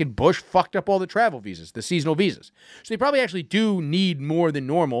 fucking Bush fucked up all the travel visas, the seasonal visas. So they probably actually do need more than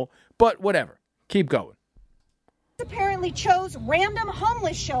normal, but whatever. Keep going. Apparently chose random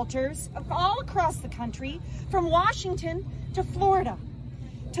homeless shelters all across the country, from Washington to Florida,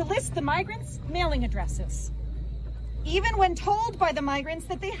 to list the migrants' mailing addresses, even when told by the migrants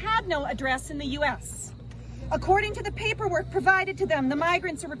that they had no address in the U.S. According to the paperwork provided to them, the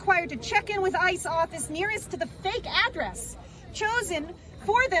migrants are required to check in with ICE office nearest to the fake address chosen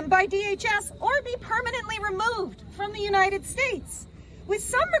for them by DHS or be permanently removed from the United States, with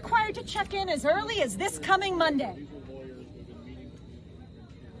some required to check in as early as this coming Monday.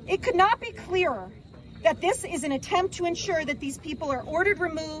 It could not be clearer that this is an attempt to ensure that these people are ordered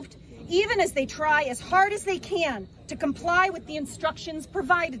removed, even as they try as hard as they can to comply with the instructions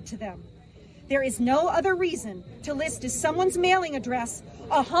provided to them. There is no other reason to list as someone's mailing address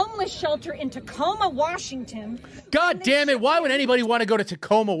a homeless shelter in Tacoma, Washington. God damn it, why would anybody want to go to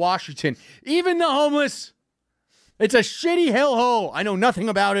Tacoma, Washington? Even the homeless. It's a shitty hellhole. I know nothing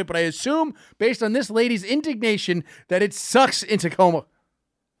about it, but I assume, based on this lady's indignation, that it sucks in Tacoma.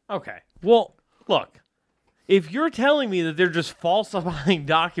 Okay. Well, look, if you're telling me that they're just falsifying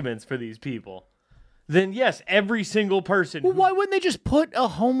documents for these people, then yes, every single person. Well, why wouldn't they just put a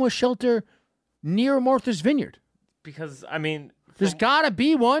homeless shelter near Martha's Vineyard? Because, I mean, there's got to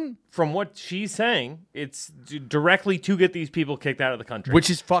be one. From what she's saying, it's directly to get these people kicked out of the country. Which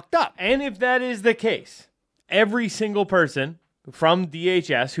is fucked up. And if that is the case, every single person from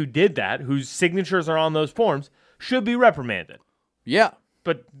DHS who did that, whose signatures are on those forms, should be reprimanded. Yeah.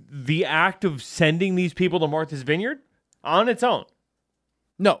 But the act of sending these people to Martha's Vineyard, on its own.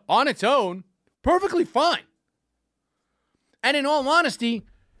 No, on its own, perfectly fine. And in all honesty,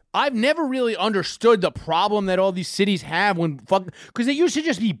 I've never really understood the problem that all these cities have when because it used to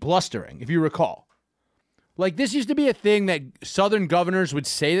just be blustering, if you recall. Like, this used to be a thing that Southern governors would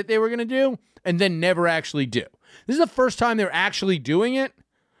say that they were going to do and then never actually do. This is the first time they're actually doing it.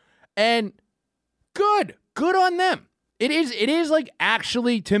 And good on them. It is like,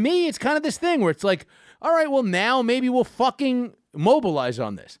 actually, to me, it's kind of this thing where it's like, all right, well, now maybe we'll fucking mobilize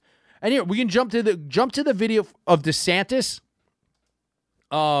on this. And here, we can jump to the video of DeSantis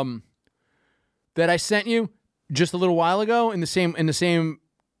that I sent you just a little while ago in the same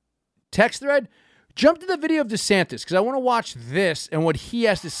text thread. Jump to the video of DeSantis because I want to watch this and what he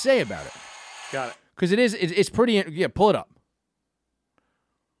has to say about it. Got it. Because it's pretty. Yeah, pull it up.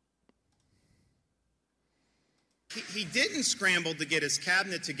 He didn't scramble to get his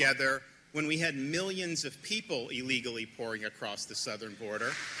cabinet together when we had millions of people illegally pouring across the southern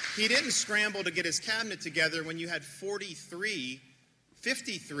border. He didn't scramble to get his cabinet together when you had 53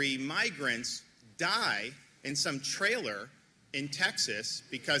 migrants die in some trailer in Texas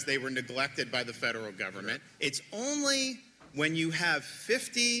because they were neglected by the federal government. It's only when you have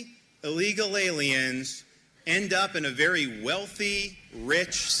 50 illegal aliens end up in a very wealthy,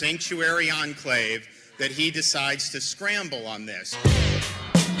 rich sanctuary enclave that he decides to scramble on this. We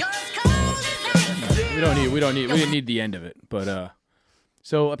didn't need the end of it, but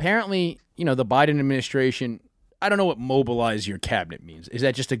so apparently, the Biden administration, I don't know what mobilize your cabinet means. Is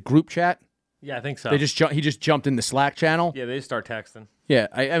that just a group chat? Yeah, I think so. He just jumped in the Slack channel. Yeah, they just start texting. Yeah,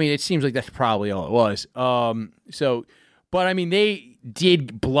 I mean, it seems like that's probably all it was. But I mean, they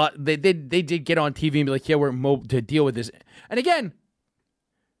did they did get on TV and be like, yeah, we're to deal with this. And again,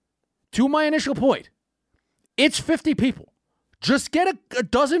 to my initial point, it's 50 people. Just get a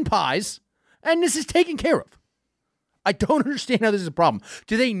dozen pies, and this is taken care of. I don't understand how this is a problem.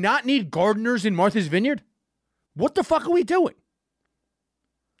 Do they not need gardeners in Martha's Vineyard? What the fuck are we doing?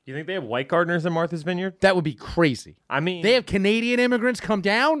 You think they have white gardeners in Martha's Vineyard? That would be crazy. I mean, they have Canadian immigrants come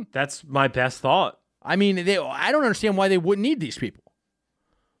down? That's my best thought. I mean, I don't understand why they wouldn't need these people.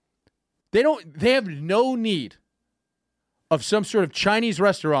 They have no need of some sort of Chinese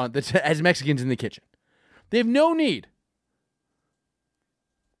restaurant that has Mexicans in the kitchen. They have no need.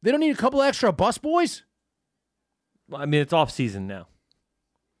 They don't need a couple extra busboys? Well, I mean, it's off season now.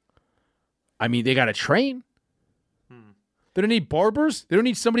 I mean, they got to train. They don't need barbers. They don't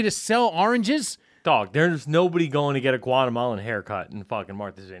need somebody to sell oranges. Dog, there's nobody going to get a Guatemalan haircut in fucking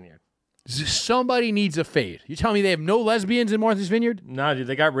Martha's Vineyard. Somebody needs a fade. You telling me they have no lesbians in Martha's Vineyard? Nah, dude,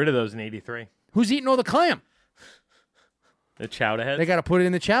 they got rid of those in 83. Who's eating all the clam? The chowder heads? They got to put it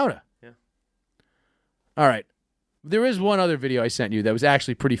in the chowder. Yeah. All right. There is one other video I sent you that was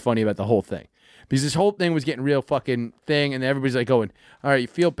actually pretty funny about the whole thing. Because this whole thing was getting real fucking thing, and everybody's like going, all right, you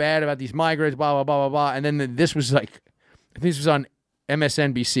feel bad about these migrants, blah, blah, blah, blah, blah. And then this was like, I think this was on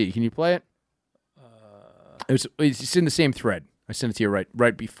MSNBC. Can you play it? It's in the same thread. I sent it to you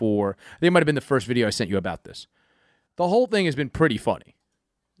right before. I think it might have been the first video I sent you about this. The whole thing has been pretty funny.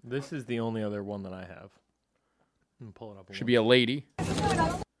 This is the only other one that I have. I'm gonna pull it up. Should be a lady.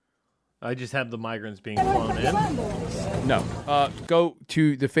 I just have the migrants being flown in. No. Go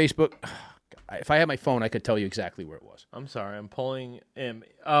to the Facebook. If I had my phone, I could tell you exactly where it was. I'm sorry. I'm pulling him.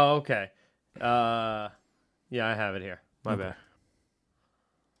 Oh, okay. Yeah, I have it here. My bad.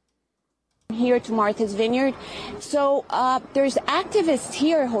 Here to Martha's Vineyard. So there's activists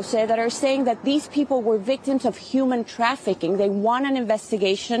here, Jose, that are saying that these people were victims of human trafficking. They want an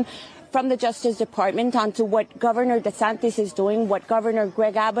investigation from the Justice Department onto what Governor DeSantis is doing, what Governor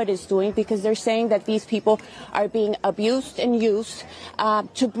Greg Abbott is doing, because they're saying that these people are being abused and used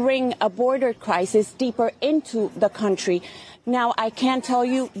to bring a border crisis deeper into the country. Now, I can tell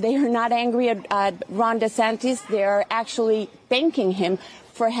you they are not angry at Ron DeSantis. They're actually thanking him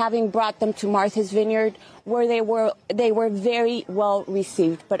for having brought them to Martha's Vineyard, where they were very well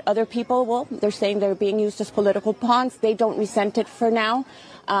received. But other people, well, they're saying they're being used as political pawns. They don't resent it for now,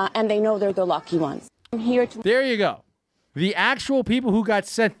 and they know they're the lucky ones. I'm here to. There you go. The actual people who got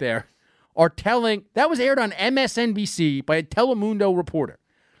sent there are telling. That was aired on MSNBC by a Telemundo reporter.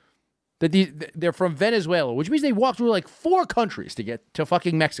 That they're from Venezuela, which means they walked through like 4 countries to get to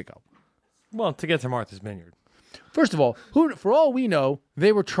fucking Mexico. Well, to get to Martha's Vineyard. First of all, for all we know,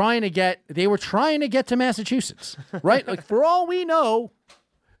 they were trying to get to Massachusetts, right? Like for all we know,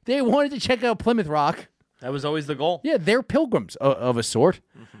 they wanted to check out Plymouth Rock. That was always the goal. Yeah, they're pilgrims of a sort.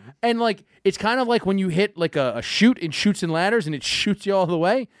 Mm-hmm. And like it's kind of like when you hit like a chute in Chutes and Ladders and it shoots you all the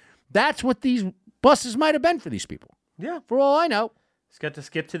way. That's what these buses might have been for these people. Yeah. For all I know. Just got to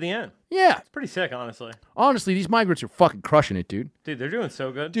skip to the end. Yeah. It's pretty sick, honestly. Honestly, these migrants are fucking crushing it, dude. Dude, they're doing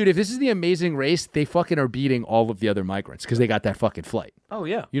so good. Dude, if this is the Amazing Race, they fucking are beating all of the other migrants because they got that fucking flight. Oh,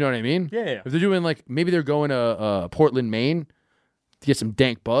 yeah. You know what I mean? Yeah. If they're doing like, maybe they're going to Portland, Maine to get some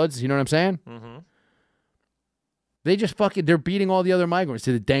dank buds. You know what I'm saying? Mm-hmm. They just they're beating all the other migrants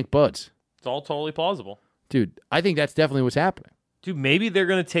to the dank buds. It's all totally plausible. Dude, I think that's definitely what's happening. Dude, maybe they're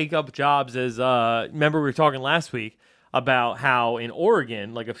going to take up jobs as, remember we were talking last week about how in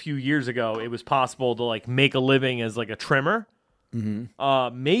Oregon, like a few years ago, it was possible to like make a living as like a trimmer.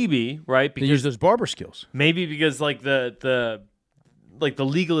 Mm-hmm. Maybe, right? Because they use those barber skills. Maybe because like the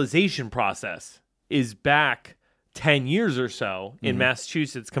legalization process is back 10 years or so in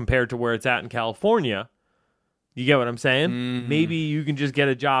Massachusetts compared to where it's at in California. You get what I'm saying? Mm-hmm. Maybe you can just get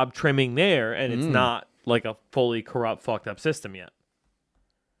a job trimming there and it's not like a fully corrupt, fucked up system yet.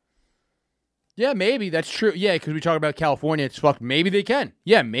 Yeah, maybe. That's true. Yeah, because we talk about California, it's fucked. Maybe they can.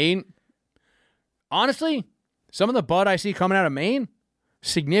 Yeah, Maine. Honestly, some of the bud I see coming out of Maine,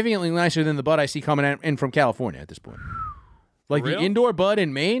 significantly nicer than the bud I see coming in from California at this point. Like the indoor bud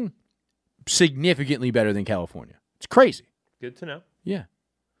in Maine, significantly better than California. It's crazy. Good to know. Yeah.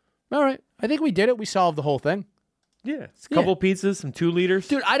 All right. I think we did it. We solved the whole thing. Yeah. It's a couple pizzas, some 2 liters.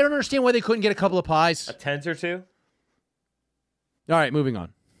 Dude, I don't understand why they couldn't get a couple of pies. A tens or 2. All right, moving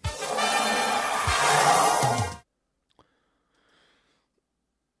on.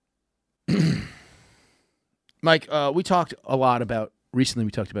 Mike, we talked a lot about recently.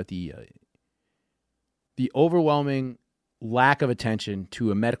 We talked about the overwhelming lack of attention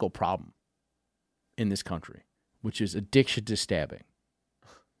to a medical problem in this country, which is addiction to stabbing.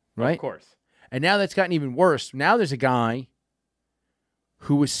 Right? Of course. And now that's gotten even worse. Now there's a guy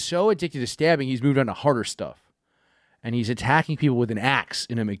who was so addicted to stabbing, he's moved on to harder stuff, and he's attacking people with an axe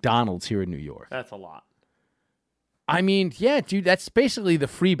in a McDonald's here in New York. That's a lot. I mean, yeah, dude, that's basically the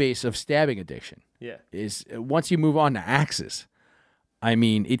freebase of stabbing addiction. Yeah. Is once you move on to axes. I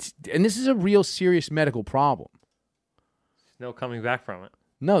mean, and this is a real serious medical problem. There's no coming back from it.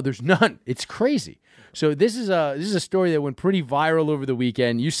 No, there's none. It's crazy. So this is a story that went pretty viral over the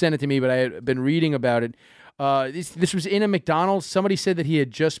weekend. You sent it to me, but I had been reading about it. This was in a McDonald's. Somebody said that he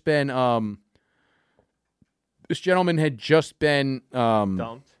had just been this gentleman had just been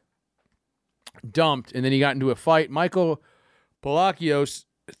dumped, and then he got into a fight. Michael Palacios,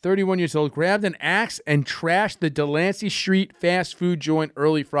 31 years old, grabbed an axe and trashed the Delancey Street fast food joint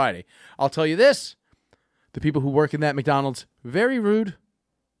early Friday. I'll tell you this, the people who work in that McDonald's, very rude.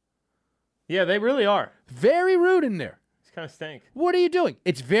 Yeah, they really are. Very rude in there. It's kind of stank. What are you doing?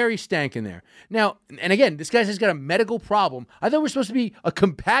 It's very stank in there. Now, and again, this guy has got a medical problem. I thought we're supposed to be a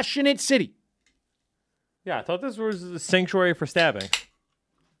compassionate city. Yeah, I thought this was a sanctuary for stabbing.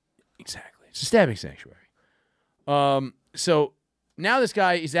 Exactly. It's a stabbing sanctuary. So now this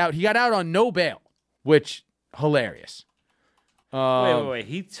guy is out. He got out on no bail, which, hilarious. Wait.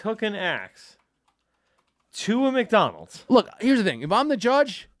 He took an axe to a McDonald's. Look, here's the thing. If I'm the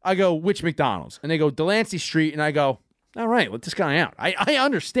judge, I go, which McDonald's? And they go, Delancey Street. And I go, all right, let this guy out. I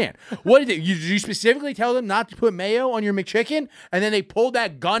understand. What did you specifically tell them not to put mayo on your McChicken? And then they pulled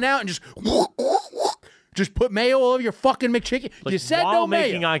that gun out and just put mayo all over your fucking McChicken? Like, you said while no mayo.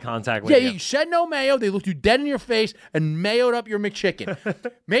 making eye contact with you. You said no mayo. They looked you dead in your face and mayoed up your McChicken.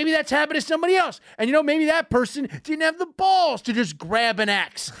 Maybe that's happened to somebody else. And, maybe that person didn't have the balls to just grab an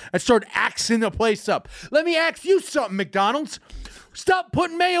axe and start axing the place up. Let me ask you something, McDonald's. Stop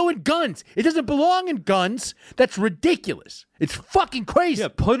putting mayo in guns. It doesn't belong in guns. That's ridiculous. It's fucking crazy. Yeah,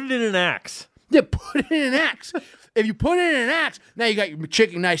 put it in an axe. Yeah, put it in an axe. If you put it in an axe, now you got your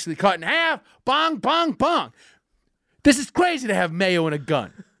chicken nicely cut in half. Bong, bong, bong. This is crazy to have mayo in a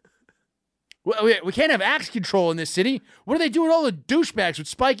gun. We can't have axe control in this city. What do they do with all the douchebags with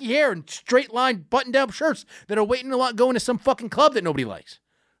spiky hair and straight line button-down shirts that are waiting a lot going to some fucking club that nobody likes?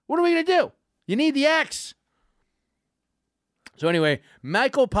 What are we going to do? You need the axe. So anyway,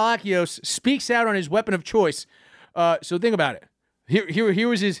 Michael Palakios speaks out on his weapon of choice. So think about it. Here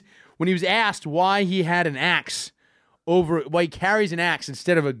was his, when he was asked why he had an axe why he carries an axe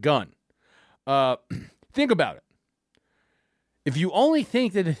instead of a gun. Think about it. If you only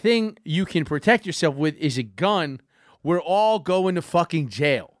think that the thing you can protect yourself with is a gun, we're all going to fucking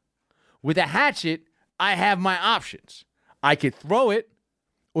jail. With a hatchet, I have my options. I could throw it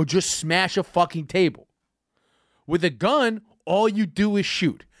or just smash a fucking table. With a gun, all you do is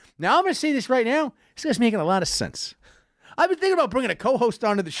shoot. Now, I'm going to say this right now. This guy's making a lot of sense. I've been thinking about bringing a co-host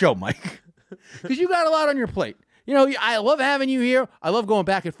onto the show, Mike, because you got a lot on your plate. You know, I love having you here. I love going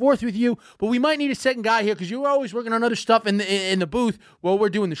back and forth with you, but we might need a second guy here because you're always working on other stuff in the booth while we're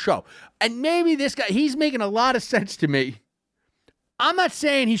doing the show. And maybe this guy, he's making a lot of sense to me. I'm not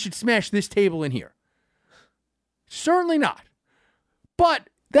saying he should smash this table in here. Certainly not. But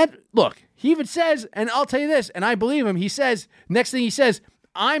look, he even says, and I'll tell you this, and I believe him, he says, next thing he says,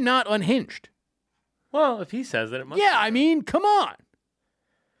 I'm not unhinged. Well, if he says it must Yeah, I mean, come on.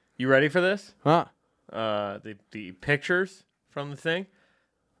 You ready for this? Huh? The pictures from the thing.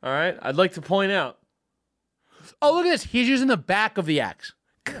 All right. I'd like to point out. Oh, look at this. He's using the back of the axe.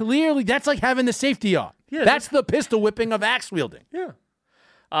 Clearly, that's like having the safety on. Yeah, that's the pistol whipping of axe wielding. Yeah.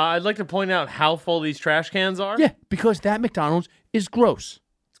 I'd like to point out how full these trash cans are. Yeah, because that McDonald's is gross.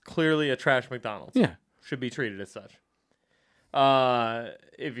 It's clearly a trash McDonald's. Yeah. Should be treated as such.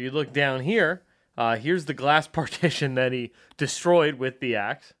 If you look down here, here's the glass partition that he destroyed with the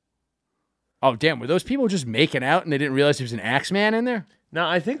axe. Oh, damn. Were those people just making out and they didn't realize there was an axe man in there? No,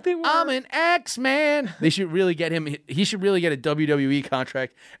 I think they were. I'm an axe man. They should really get him. He should really get a WWE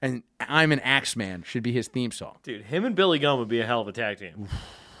contract, and I'm an axe man should be his theme song. Dude, him and Billy Gunn would be a hell of a tag team.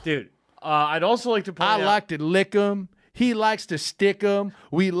 Dude, I'd also like to point out. I like to lick him. He likes to stick him.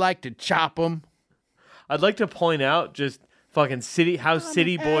 We like to chop him. I'd like to point out just fucking how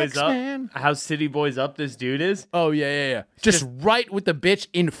city boys up this dude is. Oh, yeah. Just right with the bitch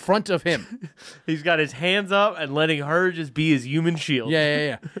in front of him. He's got his hands up and letting her just be his human shield.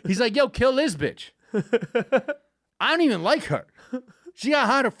 Yeah. He's like, yo, kill this bitch. I don't even like her. She got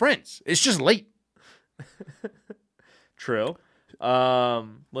hotter friends. It's just late. True.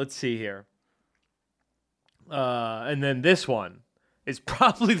 Let's see here. And then this one is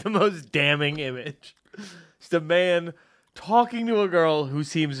probably the most damning image. It's the man talking to a girl who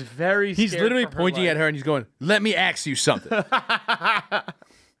seems very scared. He's literally pointing at her and he's going, let me ask you something.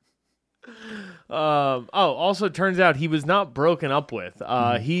 Also turns out he was not broken up with.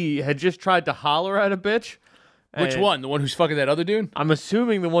 He had just tried to holler at a bitch. Which one? The one who's fucking that other dude? I'm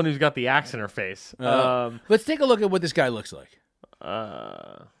assuming the one who's got the axe in her face. Let's take a look at what this guy looks like.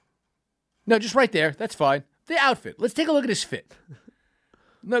 No, just right there. That's fine. The outfit. Let's take a look at his fit.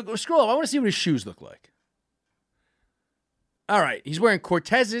 No, go scroll up. I want to see what his shoes look like. All right. He's wearing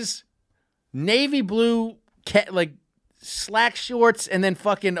Cortez's navy blue, slack shorts and then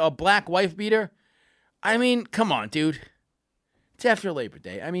fucking a black wife beater. I mean, come on, dude. It's after Labor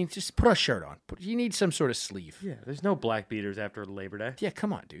Day. I mean, just put a shirt on. You need some sort of sleeve. Yeah, there's no black beaters after Labor Day. Yeah,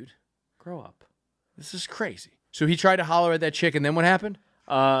 come on, dude. Grow up. This is crazy. So he tried to holler at that chick, and then what happened?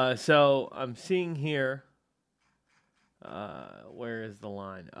 So I'm seeing here. Where is the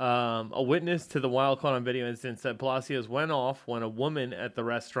line? A witness to the wild caught on video incident said Palacios went off when a woman at the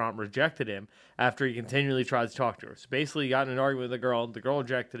restaurant rejected him after he continually tried to talk to her. So basically, he got in an argument with the girl. The girl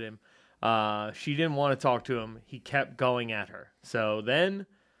rejected him. She didn't want to talk to him. He kept going at her. So then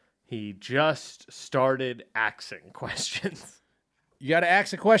he just started axing questions. You got to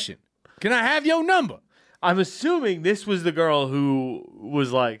ask a question. Can I have your number? I'm assuming this was the girl who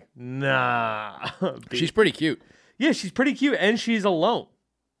was like, nah. She's pretty cute. Yeah, she's pretty cute, and she's alone.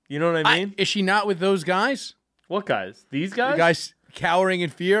 You know what I mean? Is she not with those guys? What guys? These guys? The guys cowering in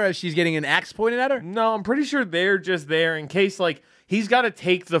fear as she's getting an axe pointed at her? No, I'm pretty sure they're just there in case, he's got to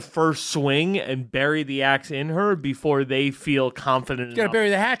take the first swing and bury the axe in her before they feel confident enough. Got to bury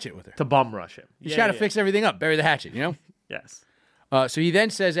the hatchet with her. To bum rush him. He's got to fix everything up. Bury the hatchet, you know? Yes. So he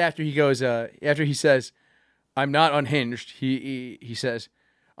then says after he says, I'm not unhinged, he says,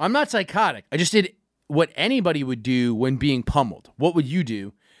 I'm not psychotic. I just did what anybody would do when being pummeled. What would you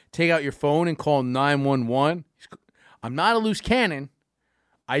do? Take out your phone and call 911? I'm not a loose cannon.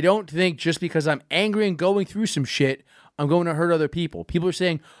 I don't think just because I'm angry and going through some shit, I'm going to hurt other people. People are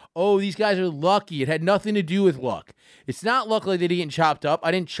saying, oh, these guys are lucky. It had nothing to do with luck. It's not luck like they didn't get chopped up. I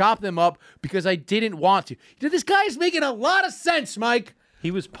didn't chop them up because I didn't want to. You know, this guy is making a lot of sense, Mike.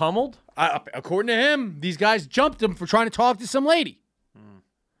 He was pummeled? According to him, these guys jumped him for trying to talk to some lady.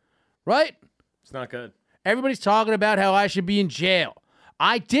 Right? It's not good. Everybody's talking about how I should be in jail.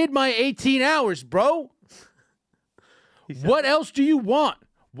 I did my 18 hours, bro. What else do you want?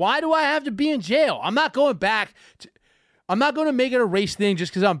 Why do I have to be in jail? I'm not going back. I'm not going to make it a race thing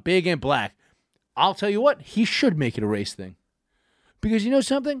just because I'm big and black. I'll tell you what, he should make it a race thing. Because you know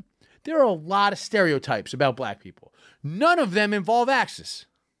something? There are a lot of stereotypes about black people. None of them involve axes.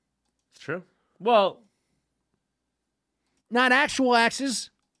 It's true. Well, not actual axes.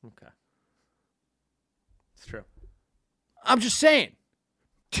 Okay. It's true. I'm just saying.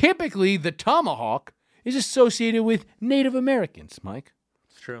 Typically, the tomahawk is associated with Native Americans, Mike.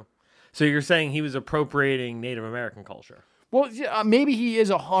 It's true. So you're saying he was appropriating Native American culture? Well, maybe he is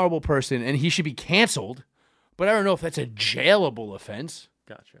a horrible person and he should be canceled, but I don't know if that's a jailable offense.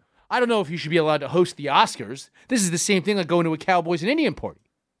 Gotcha. I don't know if you should be allowed to host the Oscars. This is the same thing like going to a Cowboys and Indian party.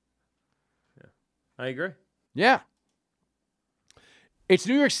 Yeah, I agree. Yeah. It's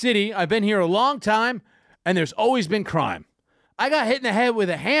New York City. I've been here a long time, and there's always been crime. I got hit in the head with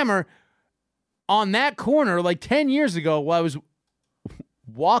a hammer on that corner like 10 years ago while I was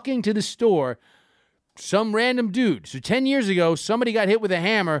walking to the store. Some random dude. So 10 years ago, somebody got hit with a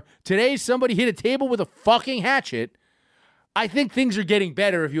hammer. Today, somebody hit a table with a fucking hatchet. I think things are getting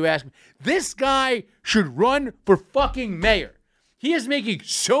better if you ask me. This guy should run for fucking mayor. He is making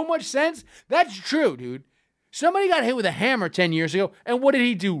so much sense. That's true, dude. Somebody got hit with a hammer 10 years ago, and what did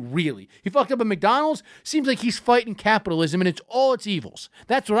he do, really? He fucked up at McDonald's? Seems like he's fighting capitalism and it's all its evils.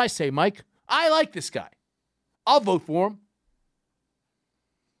 That's what I say, Mike. I like this guy. I'll vote for him.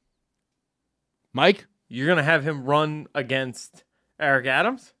 Mike? You're going to have him run against Eric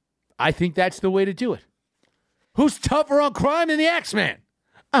Adams? I think that's the way to do it. Who's tougher on crime than the X-Man?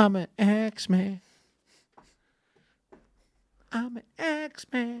 I'm an X-Man. I'm an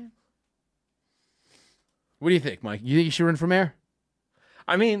X-Man. What do you think, Mike? You think you should run for mayor?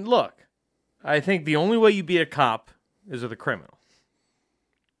 I mean, look, I think the only way you beat a cop is with a criminal.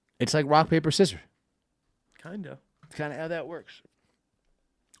 It's like rock, paper, scissors. Kind of. It's kind of how that works.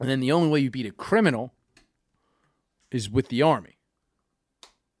 And then the only way you beat a criminal is with the army.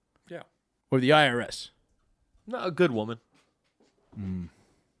 Yeah. Or the IRS. Not a good woman.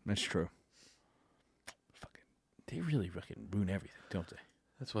 That's true. Fucking, they really fucking ruin everything, don't they?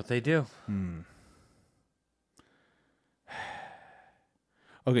 That's what they do.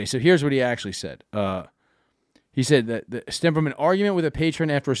 Okay, so here's what he actually said. He said that stemmed from an argument with a patron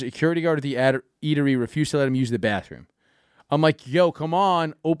after a security guard at the eatery refused to let him use the bathroom. I'm like, yo, come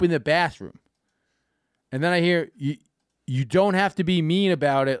on, open the bathroom. And then I hear, you don't have to be mean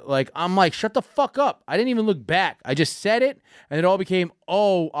about it. Like, I'm like, shut the fuck up. I didn't even look back. I just said it, and it all became,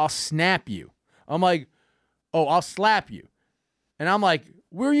 oh, I'll snap you. I'm like, oh, I'll slap you. And I'm like,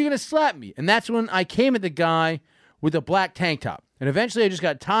 where are you going to slap me? And that's when I came at the guy with a black tank top. And eventually I just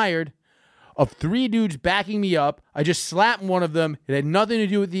got tired of three dudes backing me up. I just slapped one of them. It had nothing to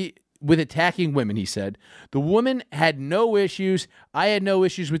do with attacking women, he said. The woman had no issues. I had no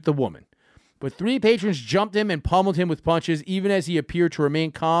issues with the woman. But three patrons jumped him and pummeled him with punches, even as he appeared to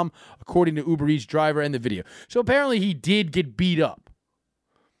remain calm, according to Uber Eats driver and the video. So apparently he did get beat up.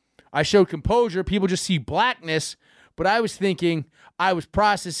 I showed composure. People just see blackness. But I was thinking, I was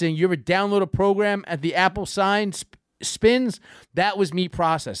processing. You ever download a program at the Apple sign spins? That was me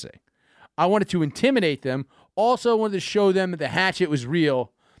processing. I wanted to intimidate them. Also wanted to show them that the hatchet was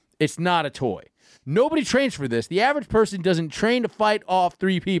real. It's not a toy. Nobody trains for this. The average person doesn't train to fight off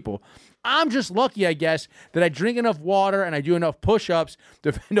three people. I'm just lucky, I guess, that I drink enough water and I do enough push-ups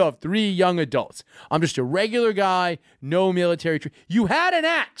to fend off three young adults. I'm just a regular guy, no military training. You had an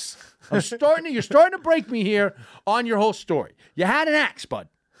axe. You're starting to break me here on your whole story. You had an axe, bud.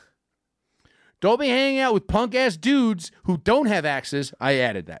 Don't be hanging out with punk-ass dudes who don't have axes. I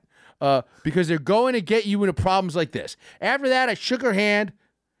added that. Because they're going to get you into problems like this. After that, I shook her hand.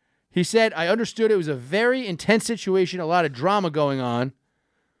 He said, I understood it was a very intense situation, a lot of drama going on.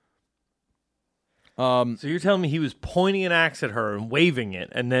 So you're telling me he was pointing an axe at her and waving it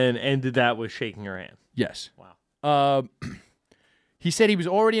and then ended that with shaking her hand? Yes. Wow. He said he was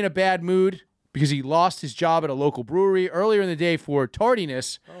already in a bad mood because he lost his job at a local brewery earlier in the day for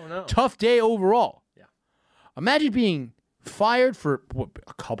tardiness. Oh, no. Tough day overall. Yeah. Imagine being fired for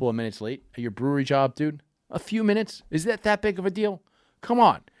a couple of minutes late at your brewery job, dude. A few minutes. Is that big of a deal? Come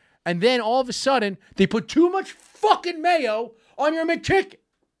on. And then all of a sudden, they put too much fucking mayo on your McChicken.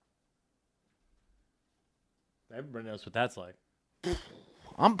 Everybody knows what that's like.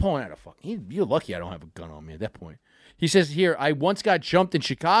 I'm pulling out a fucking. You're lucky I don't have a gun on me at that point. He says here, I once got jumped in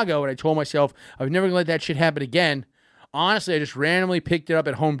Chicago, and I told myself I was never going to let that shit happen again. Honestly, I just randomly picked it up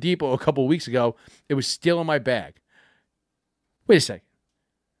at Home Depot a couple of weeks ago. It was still in my bag. Wait a second.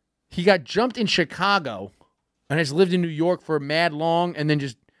 He got jumped in Chicago and has lived in New York for mad long and then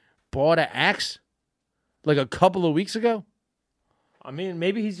just bought an axe like a couple of weeks ago? I mean,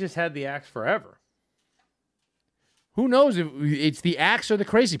 maybe he's just had the axe forever. Who knows if it's the axe or the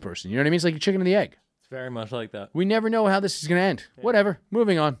crazy person? You know what I mean? It's like a chicken and the egg. It's very much like that. We never know how this is going to end. Yeah. Whatever.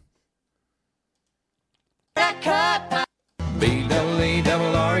 Moving on.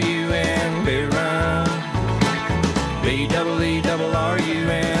 B-double-E-double-R-U-N, beer run.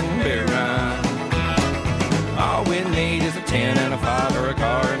 B-double-E-double-R-U-N, beer run. All we need is a 10 and a 5 or a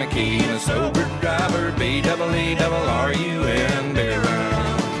car and a key and a sober driver. B-double-E-double-R-U-N, beer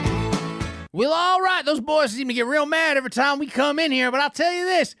run. Well, all right. Those boys seem to get real mad every time we come in here, but I'll tell you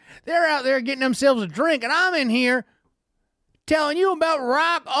this. They're out there getting themselves a drink, and I'm in here telling you about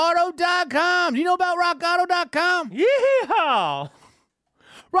RockAuto.com. Do you know about RockAuto.com? Yeah.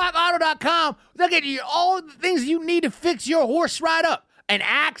 RockAuto.com, they'll get you all the things you need to fix your horse right up. An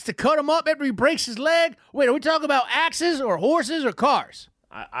axe to cut him up after he breaks his leg. Wait, are we talking about axes or horses or cars?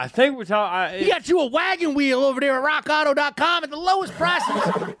 I think we're talking... You got you a wagon wheel over there at RockAuto.com at the lowest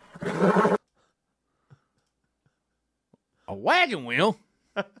prices. A wagon wheel?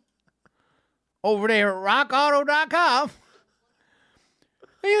 Over there at RockAuto.com.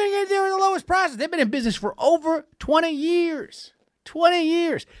 You're going to get there at the lowest prices. They've been in business for over 20 years. 20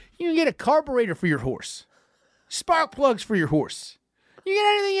 years. You can get a carburetor for your horse. Spark plugs for your horse. You get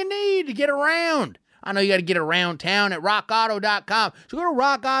anything you need to get around. I know you got to get around town at rockauto.com. So go to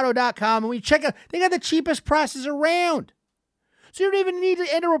rockauto.com and we check out. They got the cheapest prices around. So you don't even need to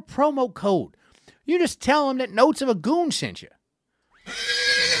enter a promo code. You just tell them that Notes of a Goon sent you.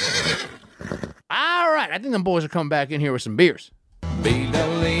 All right. I think them boys are coming back in here with some beers.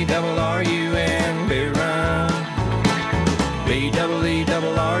 B-double-E-double-R-U-N, beer run.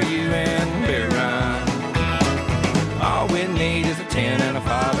 B-double-E-double-R-U-N, beer run. All we need is a 10 and a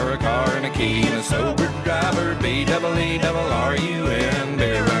 5 or a car and a key and a sober driver. B-double-E-double-R-U-N,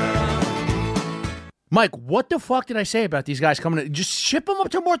 beer run. Mike, what the fuck did I say about these guys coming in? Just ship them up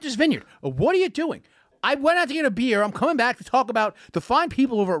to Martha's Vineyard. What are you doing? I went out to get a beer. I'm coming back to talk about the fine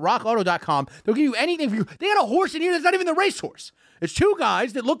people over at rockauto.com. They'll give you anything for you. They got a horse in here that's not even the racehorse. It's two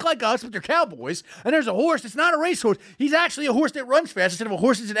guys that look like us, but they're cowboys. And there's a horse that's not a racehorse. He's actually a horse that runs fast instead of a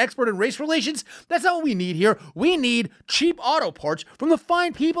horse that's an expert in race relations. That's not what we need here. We need cheap auto parts from the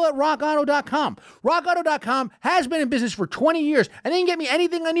fine people at rockauto.com. Rockauto.com has been in business for 20 years, and they can get me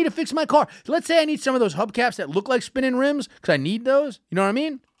anything I need to fix my car. So let's say I need some of those hubcaps that look like spinning rims, because I need those. You know what I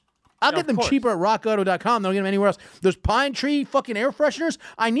mean? I'll get them cheaper at rockauto.com. Don't get them anywhere else. Those pine tree fucking air fresheners,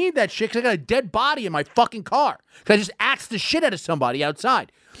 I need that shit because I got a dead body in my fucking car. Because I just axed the shit out of somebody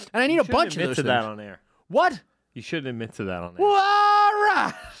outside. And I need a bunch of those things. You shouldn't admit to that on air. What? You shouldn't admit to that on air. Well, all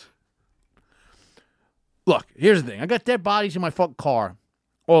right. Look, here's the thing. I got dead bodies in my fucking car.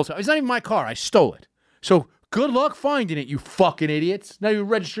 Also, it's not even my car. I stole it. So good luck finding it, you fucking idiots. Now you're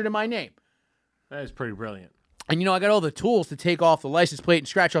registered in my name. That is pretty brilliant. And, you know, I got all the tools to take off the license plate and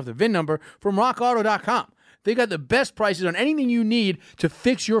scratch off the VIN number from rockauto.com. They got the best prices on anything you need to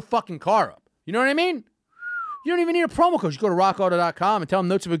fix your fucking car up. You know what I mean? You don't even need a promo code. Just go to rockauto.com and tell them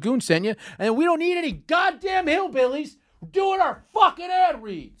Notes of a Goon sent you. And we don't need any goddamn hillbillies doing our fucking ad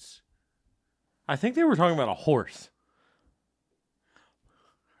reads. I think they were talking about a horse.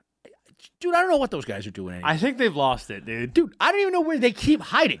 Dude, I don't know what those guys are doing anymore. I think they've lost it, dude. Dude, I don't even know where they keep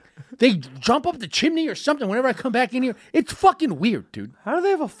hiding. They jump up the chimney or something whenever I come back in here. It's fucking weird, dude. How do they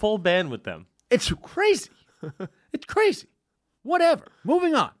have a full band with them? It's crazy. It's crazy. Whatever.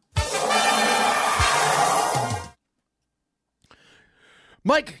 Moving on.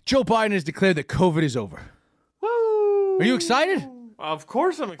 Mike, Joe Biden has declared that COVID is over. Woo! Are you excited? Of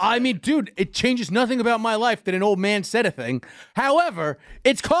course I'm excited. I mean, dude, it changes nothing about my life that an old man said a thing. However,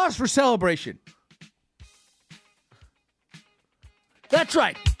 it's cause for celebration. That's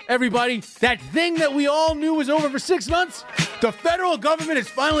right, everybody. That thing that we all knew was over for 6 months, the federal government has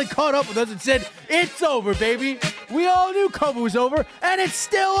finally caught up with us and said, it's over, baby. We all knew COVID was over, and it's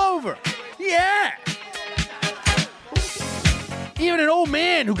still over. Yeah. Even an old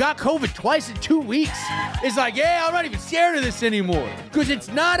man who got COVID twice in 2 weeks is like, yeah, I'm not even scared of this anymore. Because it's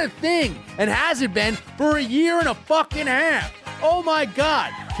not a thing and hasn't been for a year and a fucking half. Oh my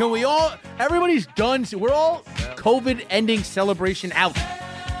God. Can we all, everybody's done. We're all COVID ending celebration out.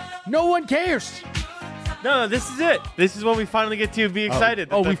 No one cares. No, this is it. This is when we finally get to be excited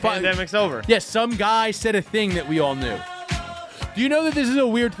that the pandemic's over. Yes, some guy said a thing that we all knew. Do you know that this is a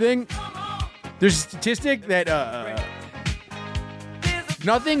weird thing? There's a statistic that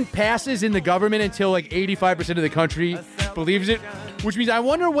nothing passes in the government until like 85% of the country believes it, which means I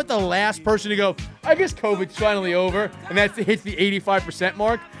wonder what the last person to go, I guess COVID's finally over, and that hits the 85%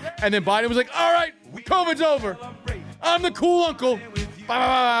 mark, and then Biden was like, all right, COVID's over. I'm the cool uncle. Bah, bah,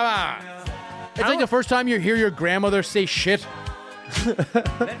 bah, bah. It's like the first time you hear your grandmother say shit.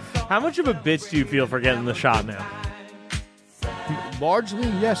 How much of a bitch do you feel for getting the shot now? Largely,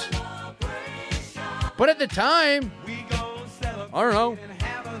 yes. But at the time, I don't know.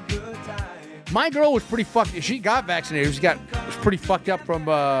 My girl was pretty fucked. She got vaccinated. She was pretty fucked up from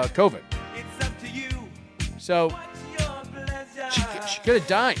COVID. So she could have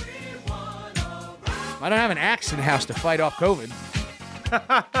died. I don't have an axe in the house to fight off COVID.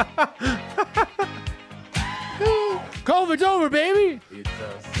 COVID's over, baby. It's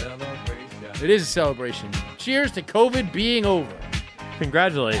a celebration. It is a celebration. Cheers to COVID being over.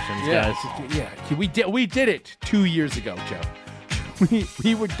 Congratulations, guys. Yeah, we did it 2 years ago, Joe.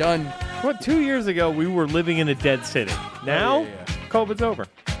 We were done. What, 2 years ago, we were living in a dead city. Now, COVID's over.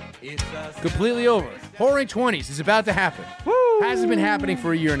 Completely over. Whoring 20s is about to happen. Woo! Hasn't been happening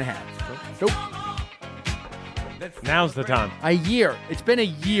for a year and a half. Nope. Now's the time. A year. It's been a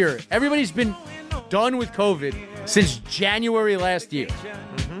year. Everybody's been done with COVID since January last year.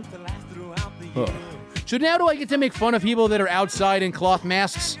 So now do I get to make fun of people that are outside in cloth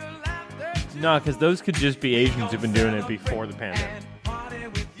masks? No, because those could just be Asians who've been doing it before the pandemic.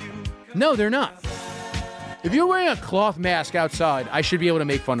 No, they're not. If you're wearing a cloth mask outside, I should be able to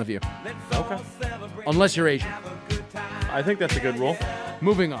make fun of you. Okay. Unless you're Asian. I think that's a good rule.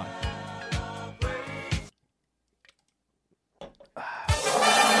 Moving on.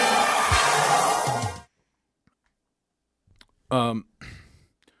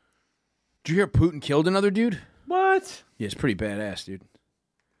 Did you hear Putin killed another dude? What? Yeah, it's pretty badass, dude.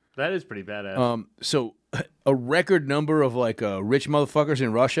 That is pretty badass. So a record number of rich motherfuckers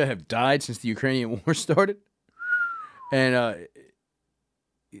in Russia have died since the Ukrainian war started, and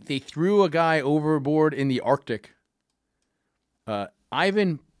they threw a guy overboard in the Arctic.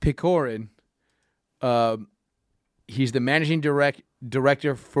 Ivan Pechorin, he's the managing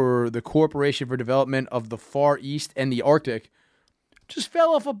director for the Corporation for Development of the Far East and the Arctic, just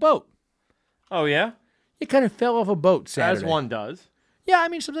fell off a boat. Oh, yeah? He kind of fell off a boat Saturday. As one does. Yeah, I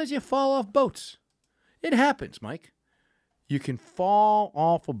mean, sometimes you fall off boats. It happens, Mike. You can fall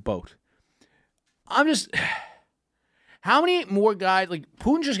off a boat. I'm just... How many more guys...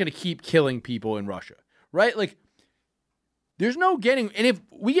 Putin's just going to keep killing people in Russia, right? There's no getting... And if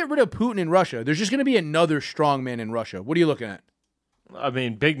we get rid of Putin in Russia, there's just going to be another strongman in Russia. What are you looking at? I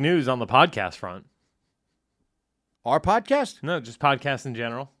mean, big news on the podcast front. Our podcast? No, just podcasts in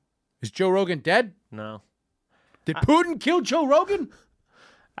general. Is Joe Rogan dead? No. Did Putin kill Joe Rogan?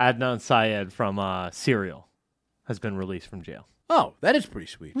 Adnan Syed from Serial has been released from jail. Oh, that is pretty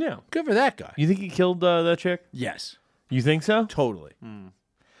sweet. Yeah. Good for that guy. You think he killed that chick? Yes. You think so? Totally.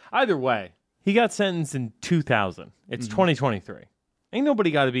 Either way, he got sentenced in 2000. It's 2023. Ain't nobody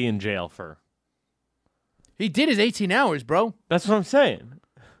got to be in jail for... He did his 18 hours, bro. That's what I'm saying.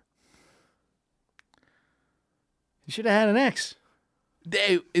 He should have had an axe.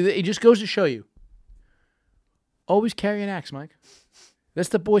 It just goes to show you. Always carry an axe, Mike. That's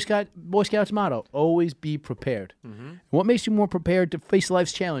the Boy Scouts motto. Always be prepared. What makes you more prepared to face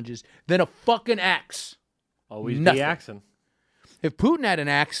life's challenges than a fucking axe? Always Nothing. be axing. If Putin had an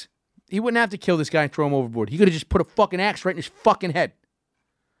axe, he wouldn't have to kill this guy and throw him overboard. He could have just put a fucking axe right in his fucking head.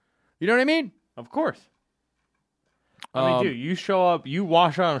 You know what I mean? Of course. I mean, dude, you show up, you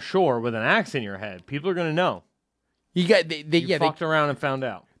wash on shore with an axe in your head. People are going to know. You Fucked around and found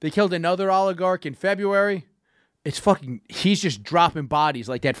out. They killed another oligarch in February. It's fucking... He's just dropping bodies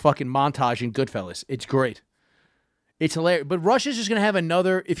like that fucking montage in Goodfellas. It's great. It's hilarious. But Russia's just going to have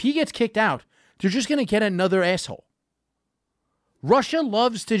another... If he gets kicked out, they're just going to get another asshole. Russia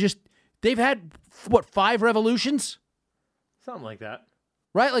loves to just... They've had, 5 revolutions? Something like that.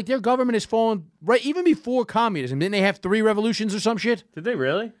 Right? Their government has fallen... Right, even before communism. Didn't they have 3 revolutions or some shit? Did they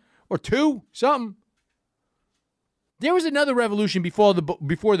really? Or 2? Something. There was another revolution before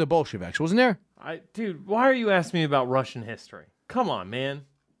the Bolsheviks, wasn't there? Dude, why are you asking me about Russian history? Come on, man.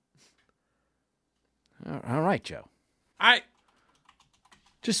 All right, Joe.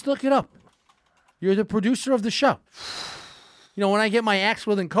 Just look it up. You're the producer of the show. You know, when I get my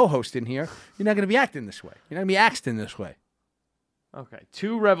axe-wielding co-host in here, you're not going to be acting this way. You're not going to be axed in this way. Okay.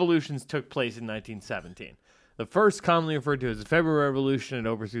 2 revolutions took place in 1917. The first, commonly referred to as the February Revolution, it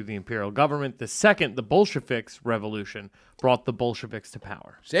overthrew the imperial government. The second, the Bolsheviks Revolution, brought the Bolsheviks to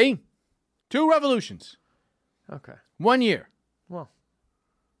power. See? 2 revolutions. Okay. 1 year. Well,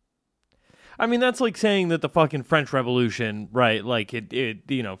 I mean, that's like saying that the fucking French Revolution, right? Like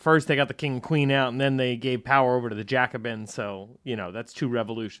first they got the king and queen out, and then they gave power over to the Jacobins. So, that's 2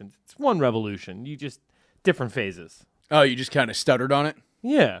 revolutions. It's 1 revolution. You just different phases. Oh, you just kind of stuttered on it?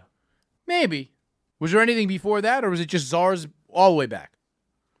 Yeah. Maybe. Was there anything before that, or was it just czars all the way back?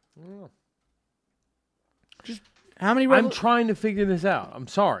 Just how many? I'm trying to figure this out. I'm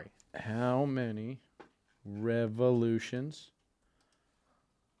sorry. How many revolutions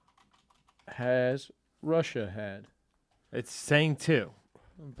has Russia had? It's saying 2,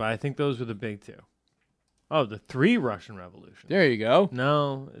 but I think those were the big 2. Oh, the 3 Russian revolutions. There you go.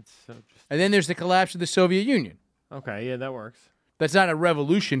 No, it's just And then there's the collapse of the Soviet Union. okay. Yeah, that works. That's not a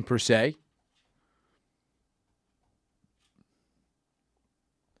revolution per se.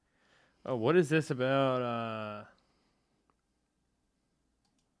 Oh, what is this about?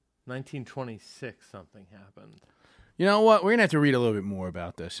 1926, something happened. You know what? We're going to have to read a little bit more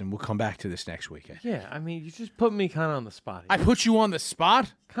about this, and we'll come back to this next week. Yeah, I mean, you just put me kind of on the spot I here. put you on the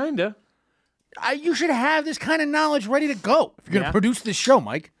spot? Kinda. You should have this kind of knowledge ready to go if you're going to Yeah? produce this show,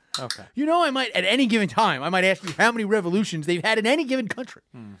 Mike. Okay. You know, I might, at any given time, I might ask you how many revolutions they've had in any given country.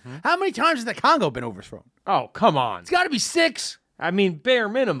 How many times has the Congo been overthrown? Oh, come on. It's got to be 6. I mean, bare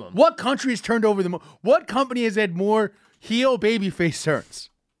minimum. What country has turned over the most? What company has had more heel babyface turns?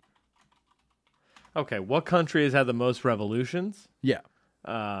 Okay, what country has had the most revolutions? Yeah.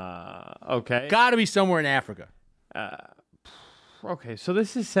 Okay. Got to be somewhere in Africa. Okay, so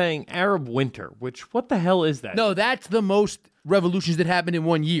this is saying Arab Winter, which, what the hell is that? No, that's the most revolutions that happened in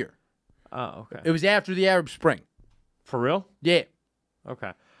 1 year. Oh, okay. It was after the Arab Spring. For real? Yeah.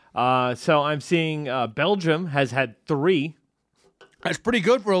 Okay. So I'm seeing Belgium has had 3. That's pretty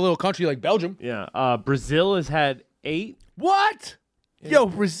good for a little country like Belgium. Yeah. Brazil has had 8. What? Yo,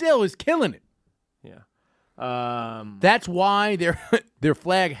 Brazil is killing it. Yeah. That's why their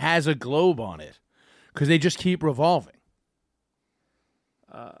flag has a globe on it, because they just keep revolving.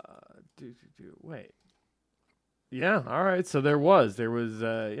 Wait. Yeah. All right. So there was there's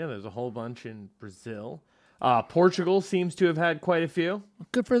a whole bunch in Brazil. Portugal seems to have had quite a few.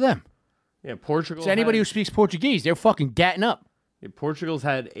 Good for them. Yeah. Portugal. So anybody who speaks Portuguese, they're fucking gatting up. Portugal's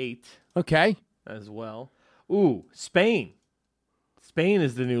had 8 Okay. as well. Ooh, Spain. Spain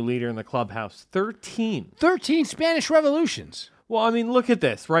is the new leader in the clubhouse. 13. 13 Spanish revolutions. Well, I mean, look at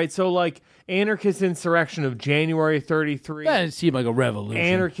this, right? So, like, anarchist insurrection of January 33. That doesn't seem like a revolution.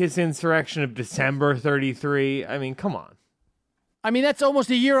 Anarchist insurrection of December 33. I mean, come on. I mean, that's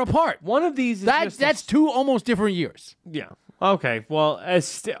almost a year apart. One of these is just That's 2 almost different years. yeah. Okay. Well,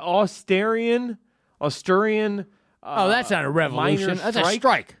 Asturian. Oh, that's not a revolution. minor That's a strike?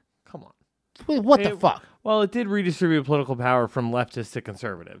 strike. Come on. Wait, what the fuck? Well, it did redistribute political power from leftists to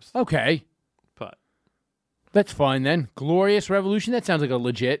conservatives, Okay. but That's fine then. Glorious revolution. That sounds like a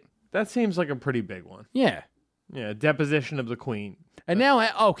legit. that seems like a pretty big one. Yeah. Yeah, deposition of the queen. And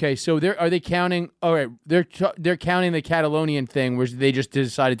now, okay, so are they counting? All right, they're counting the Catalonian thing, where they just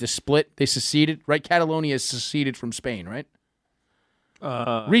decided to split. They seceded, right? Catalonia has seceded from Spain, right?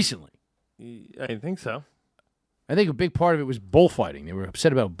 Recently, I think so. I think a big part of it was bullfighting. They were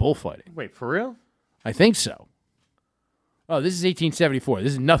upset about bullfighting. Wait, for real? I think so. Oh, this is 1874.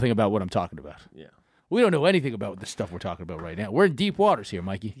 This is nothing about what I'm talking about. Yeah. We don't know anything about the stuff we're talking about right now. We're in deep waters here,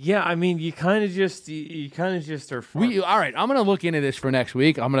 Mikey. Yeah, I mean, you kind of just are. All right, I'm gonna look into this for next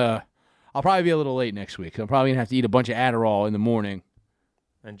week. I'll probably be a little late next week. I'm probably gonna have to eat a bunch of Adderall in the morning.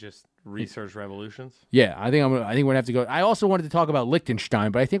 And just research revolutions. Yeah, I think we're gonna have to go. I also wanted to talk about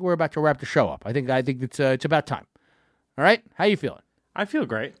Liechtenstein, but I think we're about to wrap the show up. I think it's about time. All right, how you feeling? I feel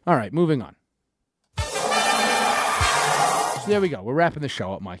great. All right, moving on. So there we go. We're wrapping the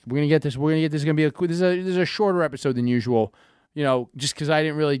show up, Mike. We're gonna get this. This is gonna be this is a shorter episode than usual. You know, just because I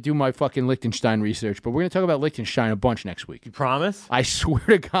didn't really do my fucking Liechtenstein research. But we're gonna talk about Liechtenstein a bunch next week. You promise? I swear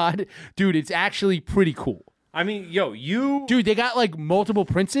to God, dude, it's actually pretty cool. I mean, Dude, they got like multiple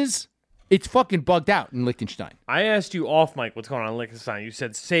princes. It's fucking bugged out in Liechtenstein. I asked you off mic what's going on in Liechtenstein. You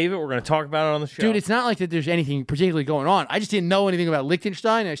said save it. We're going to talk about it on the show. Dude, it's not like that there's anything particularly going on. I just didn't know anything about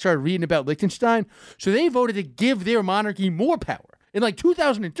Liechtenstein, and I started reading about Liechtenstein. So they voted to give their monarchy more power in like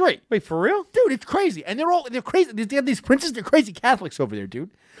 2003. Wait, for real? Dude, it's crazy. And they're crazy. They have these princes, they're crazy Catholics over there,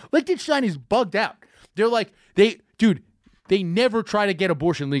 dude. Liechtenstein is bugged out. They're like, they never try to get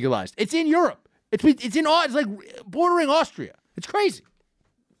abortion legalized. It's in Europe. It's like bordering Austria. It's crazy.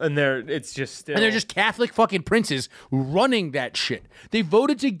 And it's just still... And they're just Catholic fucking princes running that shit. They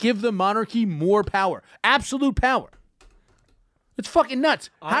voted to give the monarchy more power. Absolute power. It's fucking nuts.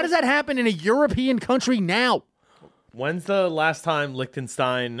 How does that happen in a European country now? When's the last time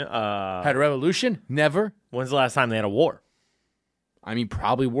Liechtenstein... Had a revolution? Never. When's the last time they had a war? I mean,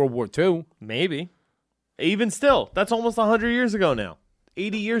 probably World War II. Maybe. Even still, that's almost 100 years ago now.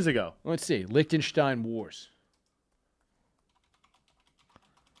 80 years ago. Let's see. Liechtenstein Wars.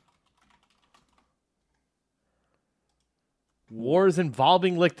 Wars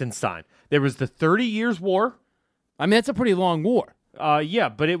involving Liechtenstein. There was the 30 Years' War. I mean, that's a pretty long war. Yeah,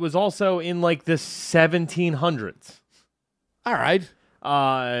 but it was also in like the 1700s. All right.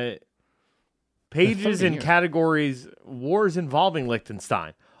 Pages and categories, wars involving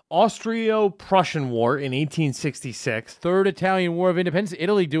Liechtenstein. Austro-Prussian War in 1866. Third Italian War of Independence.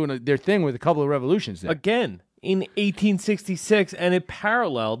 Italy doing their thing with a couple of revolutions there. Again, in 1866, and it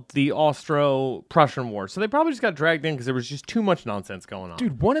paralleled the Austro-Prussian War. So they probably just got dragged in because there was just too much nonsense going on.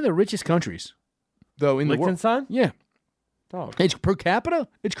 Dude, one of the richest countries, though, in the world. Liechtenstein? Yeah. Oh, It's per capita.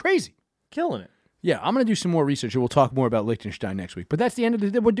 It's crazy. killing it. Yeah, I'm going to do some more research, and we'll talk more about Liechtenstein next week. But that's the end of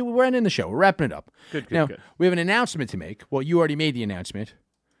the... We're ending the show. We're wrapping it up. Good, now, good. we have an announcement to make. Well, you already made the announcement,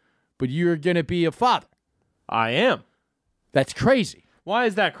 but you're going to be a father. I am. That's crazy. Why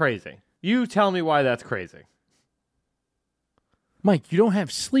is that crazy? You tell me why that's crazy. Mike, you don't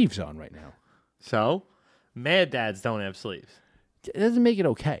have sleeves on right now. So, mad dads don't have sleeves. It doesn't make it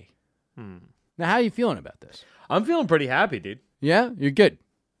okay. Now, how are you feeling about this? I'm feeling pretty happy, dude. Yeah? You're good.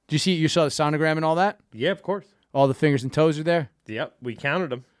 Did you saw the sonogram and all that? Yeah, of course. All the fingers and toes are there? Yep, we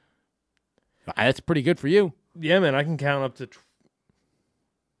counted them. That's pretty good for you. Yeah, man, I can count up to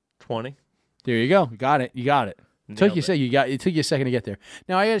 20. There you go. You got it. It took you a second to get there.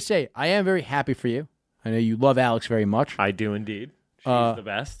 Now, I got to say, I am very happy for you. I know you love Alex very much. I do indeed. She's the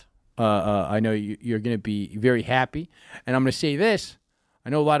best. I know you're going to be very happy. And I'm going to say this. I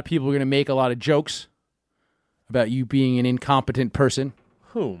know a lot of people are going to make a lot of jokes about you being an incompetent person.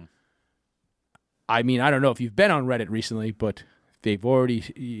 Whom? I mean, I don't know if you've been on Reddit recently, but they've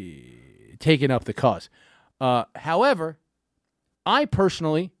already taken up the cause. However, I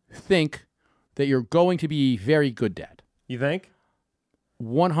personally think that you're going to be a very good dad. You think?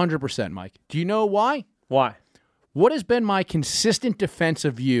 100%, Mike. Do you know why? Why? What has been my consistent defense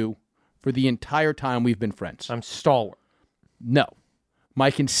of you for the entire time we've been friends? I'm stalwart. No. My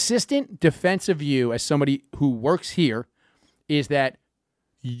consistent defense of you as somebody who works here is that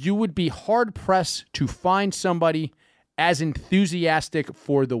you would be hard-pressed to find somebody as enthusiastic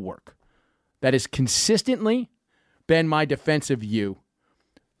for the work. That has consistently been my defense of you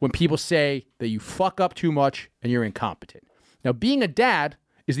when people say that you fuck up too much and you're incompetent. Now, being a dad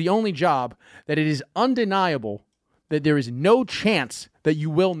is the only job that it is undeniable that there is no chance that you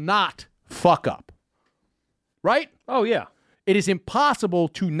will not fuck up. Right? Oh, yeah. It is impossible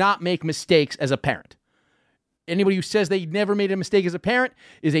to not make mistakes as a parent. Anybody who says they never made a mistake as a parent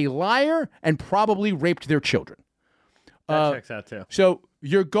is a liar and probably raped their children. That checks out, too. So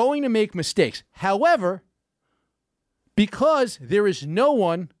you're going to make mistakes. However, because there is no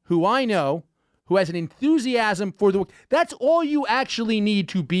one who I know who has an enthusiasm for the work, that's all you actually need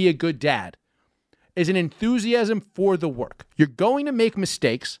to be a good dad, is an enthusiasm for the work. You're going to make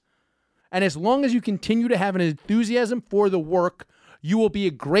mistakes, and as long as you continue to have an enthusiasm for the work, you will be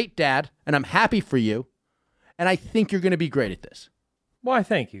a great dad, and I'm happy for you, and I think you're going to be great at this. Why,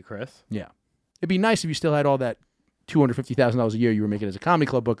 thank you, Chris. Yeah. It'd be nice if you still had all that $250,000 a year you were making as a comedy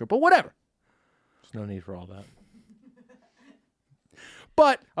club booker, but whatever. There's no need for all that.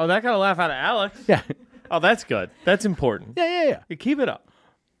 But Oh, that got a laugh out of Alex. yeah, Oh, that's good. That's important. yeah. You keep it up.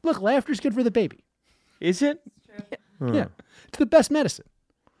 Look, laughter's good for the baby. Is it? Yeah, it's the best medicine.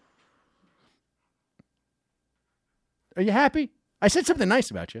 Are you happy? I said something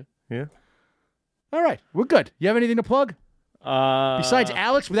nice about you. Yeah. All right, we're good. You have anything to plug? Besides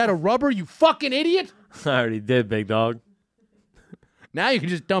Alex without a rubber, you fucking idiot? I already did, big dog. Now you can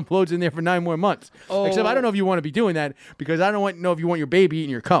just dump loads in there for 9 more months. Oh. Except I don't know if you want to be doing that because I don't know if you want your baby eating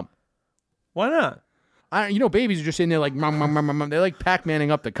your cum. Why not? Babies are just sitting there like, mom, mom, mom, mom, mom. They're like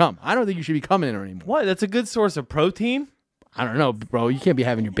Pac-Manning up the cum. I don't think you should be coming in her anymore. What? That's a good source of protein. I don't know, bro. You can't be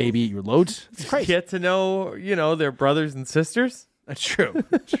having your baby eat your loads. It's crazy. Get to know, their brothers and sisters. That's true.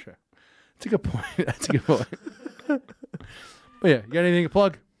 That's true. That's a good point. That's a good point. But yeah, you got anything to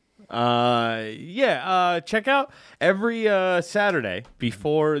plug? Check out every Saturday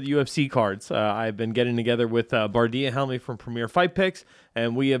before the UFC cards. I've been getting together with Bardia Helmy from Premier Fight Picks,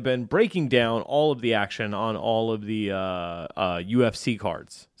 and we have been breaking down all of the action on all of the UFC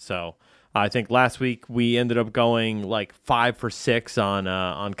cards. So I think last week we ended up going like 5 for 6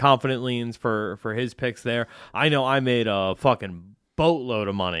 on confident leans for his picks there. I know I made a fucking boatload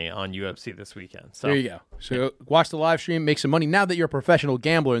of money on UFC this weekend. So there you go. So watch the live stream, make some money. Now that you're a professional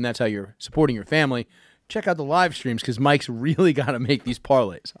gambler and that's how you're supporting your family, check out the live streams because Mike's really got to make these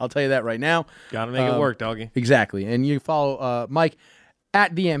parlays. I'll tell you that right now. Got to make it work, doggy. Exactly. And you follow Mike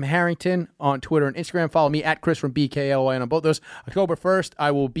at DM Harrington on Twitter and Instagram. Follow me at Chris from BKLYN on both those. October 1st,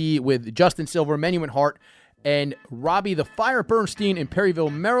 I will be with Justin Silver, Menuhin Hart, and Robbie the Fire Bernstein in Perryville,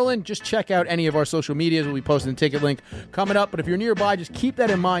 Maryland. Just check out any of our social medias. We'll be posting the ticket link coming up. But if you're nearby, just keep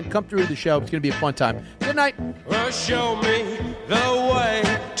that in mind. Come through the show. It's going to be a fun time. Good night. Well, show me the way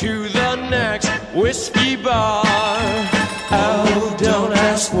to the next whiskey bar. Oh, don't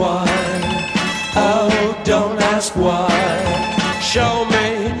ask why. Oh, don't ask why. Show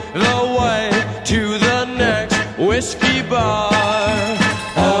me the way to the next whiskey bar.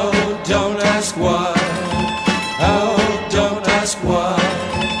 Oh, don't ask why. Oh, don't ask why.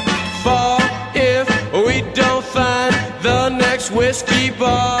 For if we don't find the next whiskey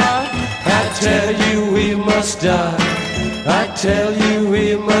bar, I tell you we must die. I tell you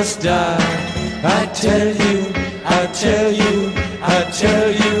we must die. I tell you, I tell you, I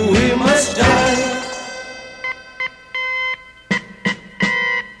tell you we must die.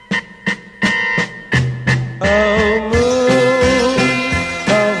 Oh, moon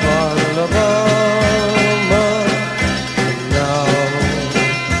of Alabama, now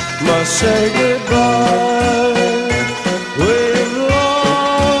must say goodbye. We've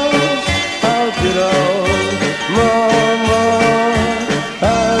lost our good old mama.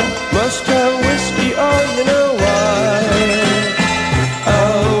 I must have whiskey, oh, you know why.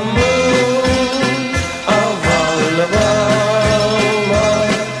 Oh, moon of Alabama,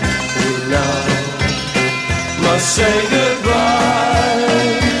 now must say goodbye.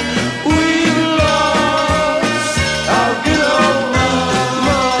 We've lost our good old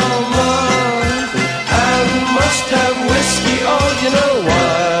mama, and must have whiskey, oh, you know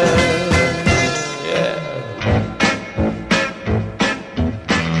why. Yeah.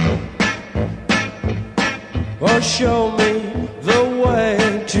 Well, show me the way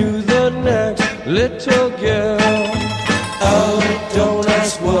to the next little girl. Oh, don't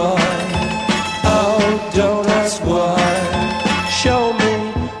ask why. Oh, don't ask why. Show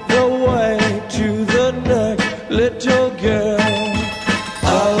me the way to the next little girl.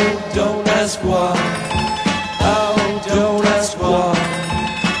 Oh, don't ask why. Oh, don't ask why.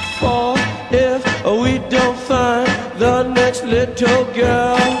 For if we don't find the next little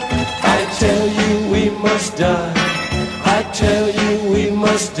girl, I tell you we must die. I tell you we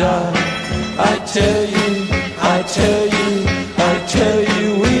must die. I tell you, I tell you, I tell you.